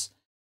notes.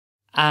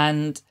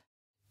 And,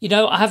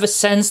 I have a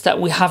sense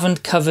that we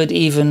haven't covered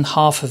even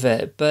half of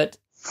it, but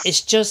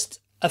it's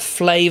just a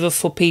flavor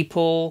for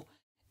people.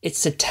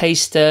 It's a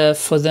taster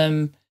for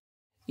them,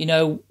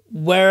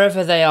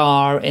 wherever they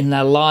are in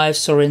their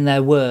lives or in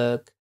their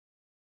work.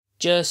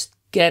 Just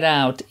get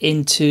out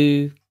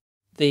into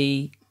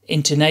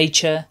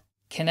nature,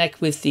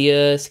 connect with the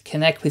earth,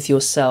 connect with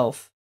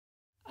yourself,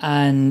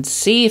 and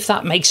see if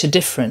that makes a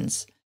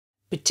difference.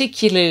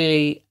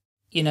 Particularly,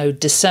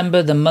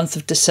 December, the month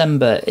of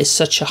December is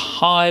such a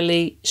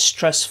highly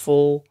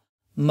stressful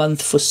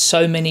month for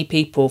so many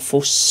people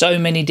for so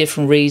many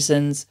different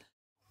reasons,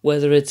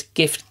 whether it's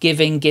gift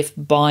giving,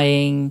 gift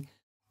buying,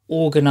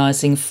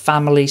 organizing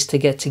families to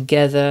get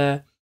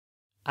together.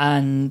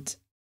 And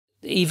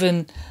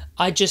even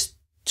I just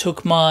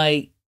took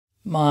my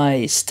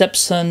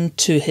stepson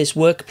to his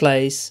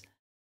workplace,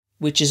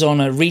 which is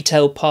on a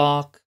retail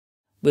park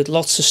with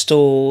lots of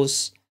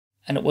stores,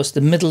 and it was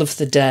the middle of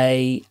the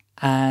day,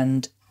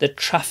 and the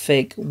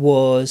traffic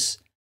was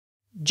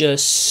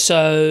just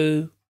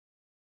so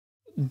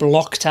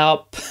blocked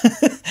up.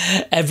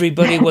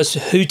 Everybody was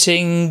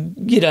hooting,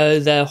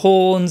 their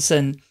horns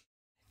and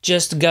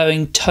just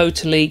going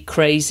totally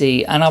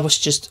crazy. And I was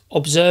just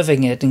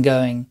observing it and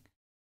going,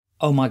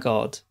 oh my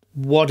God,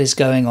 what is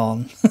going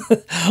on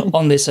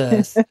on this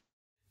earth?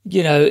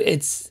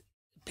 It's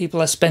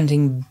people are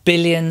spending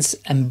billions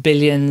and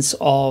billions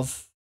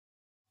of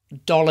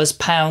dollars,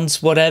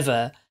 pounds,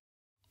 whatever,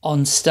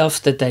 on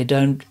stuff that they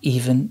don't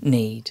even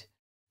need.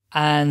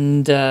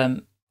 And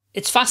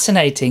it's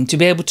fascinating to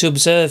be able to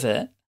observe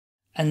it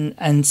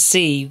and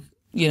see,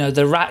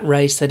 the rat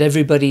race that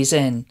everybody's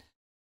in.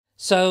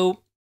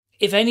 So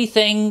if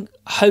anything,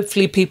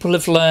 hopefully people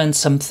have learned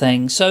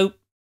something. So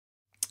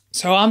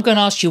I'm going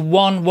to ask you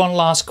one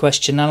last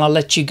question, and I'll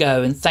let you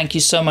go. And thank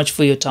you so much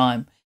for your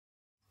time.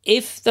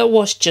 If there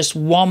was just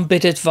one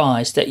bit of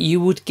advice that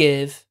you would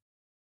give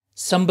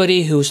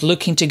somebody who's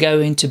looking to go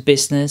into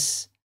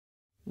business,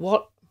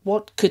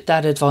 what could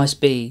that advice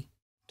be,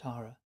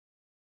 Tara?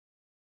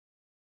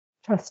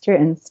 Trust your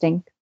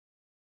instinct.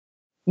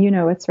 You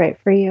know what's right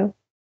for you.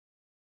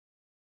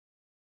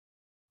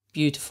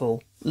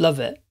 Beautiful. Love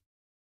it.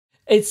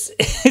 It's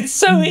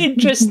so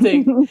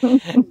interesting.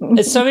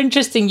 It's so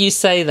interesting you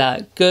say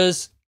that,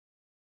 because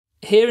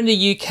here in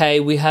the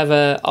UK we have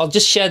I'll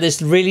just share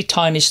this really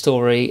tiny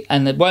story,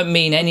 and it won't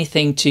mean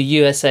anything to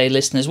USA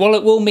listeners. Well,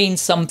 it will mean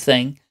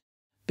something,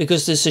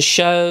 because there's a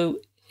show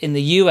in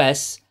the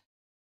US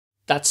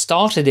that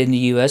started in the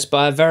US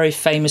by a very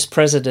famous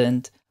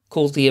president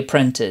called The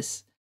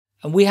Apprentice.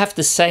 And we have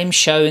the same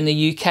show in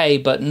the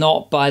UK, but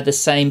not by the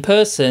same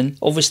person,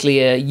 obviously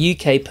a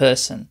UK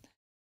person.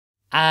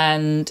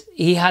 And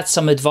he had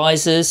some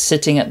advisors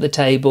sitting at the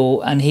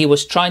table, and he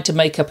was trying to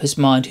make up his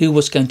mind who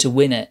was going to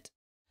win it.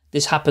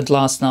 This happened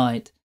last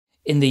night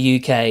in the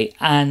UK.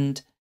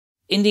 And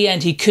in the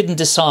end, he couldn't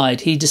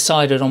decide. He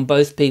decided on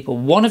both people.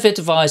 One of his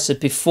advisors,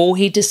 before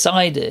he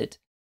decided,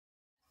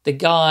 the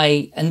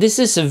guy, and this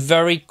is a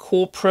very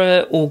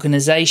corporate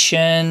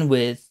organization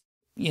with,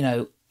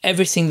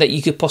 everything that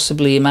you could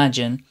possibly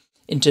imagine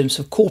in terms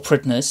of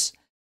corporateness.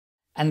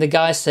 And the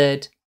guy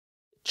said,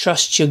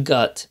 trust your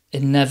gut,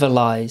 it never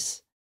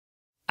lies.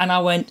 And I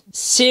went,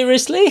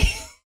 seriously?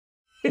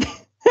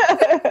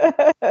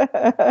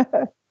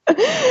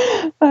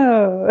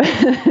 Oh.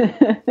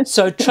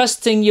 So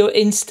trusting your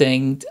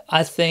instinct,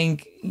 I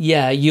think,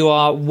 you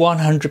are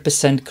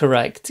 100%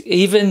 correct.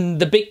 Even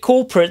the big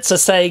corporates are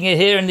saying it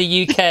here in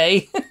the UK.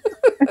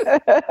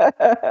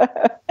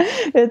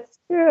 It's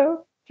true.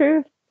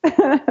 Truth.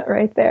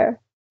 Right there.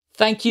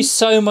 Thank you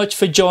so much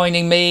for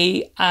joining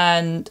me,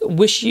 and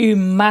wish you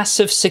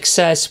massive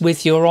success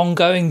with your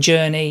ongoing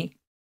journey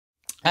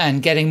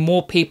and getting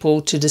more people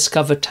to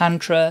discover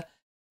Tantra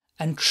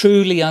and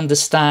truly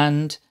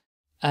understand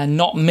and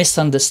not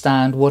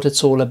misunderstand what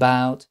it's all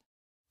about.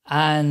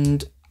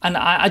 And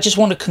I just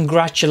want to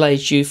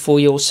congratulate you for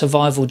your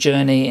survival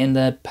journey in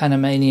the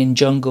Panamanian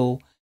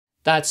jungle.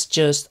 That's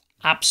just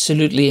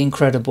absolutely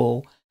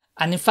incredible.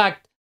 And in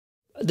fact,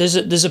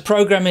 there's a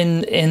program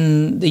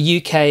in the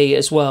UK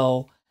as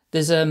well.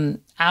 There's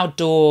an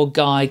outdoor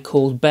guy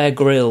called Bear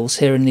Grylls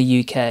here in the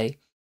UK,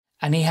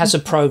 and he has a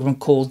program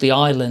called The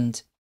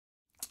Island.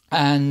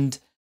 And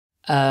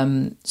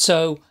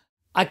so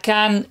I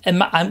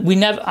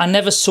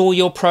never saw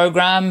your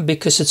program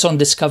because it's on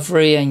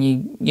Discovery,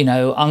 and you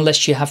know,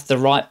 unless you have the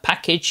right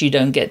package, you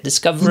don't get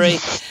Discovery.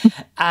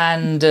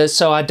 And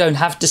so I don't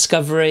have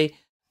Discovery,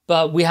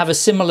 but we have a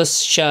similar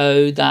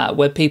show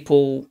where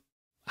people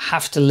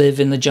have to live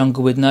in the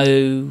jungle with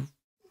no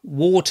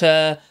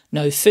water,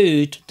 no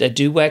food. They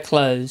do wear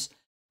clothes.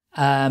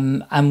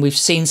 And we've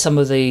seen some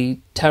of the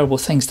terrible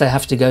things they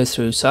have to go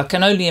through. So I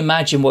can only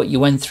imagine what you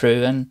went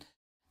through, and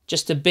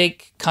just a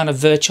big kind of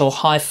virtual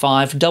high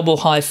five, double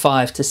high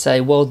five to say,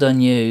 well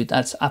done you.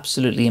 That's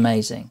absolutely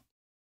amazing.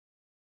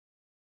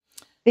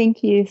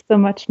 Thank you so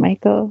much,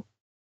 Michael.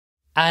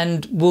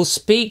 And we'll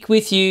speak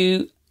with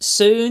you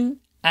soon.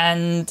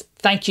 And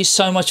thank you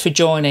so much for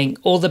joining.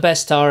 All the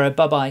best, Tara.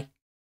 Bye-bye.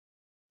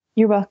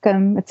 You're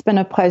welcome. It's been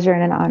a pleasure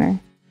and an honor.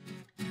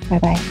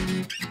 Bye-bye.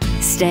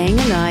 Staying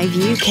Alive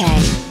UK.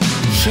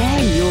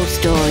 Share your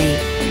story.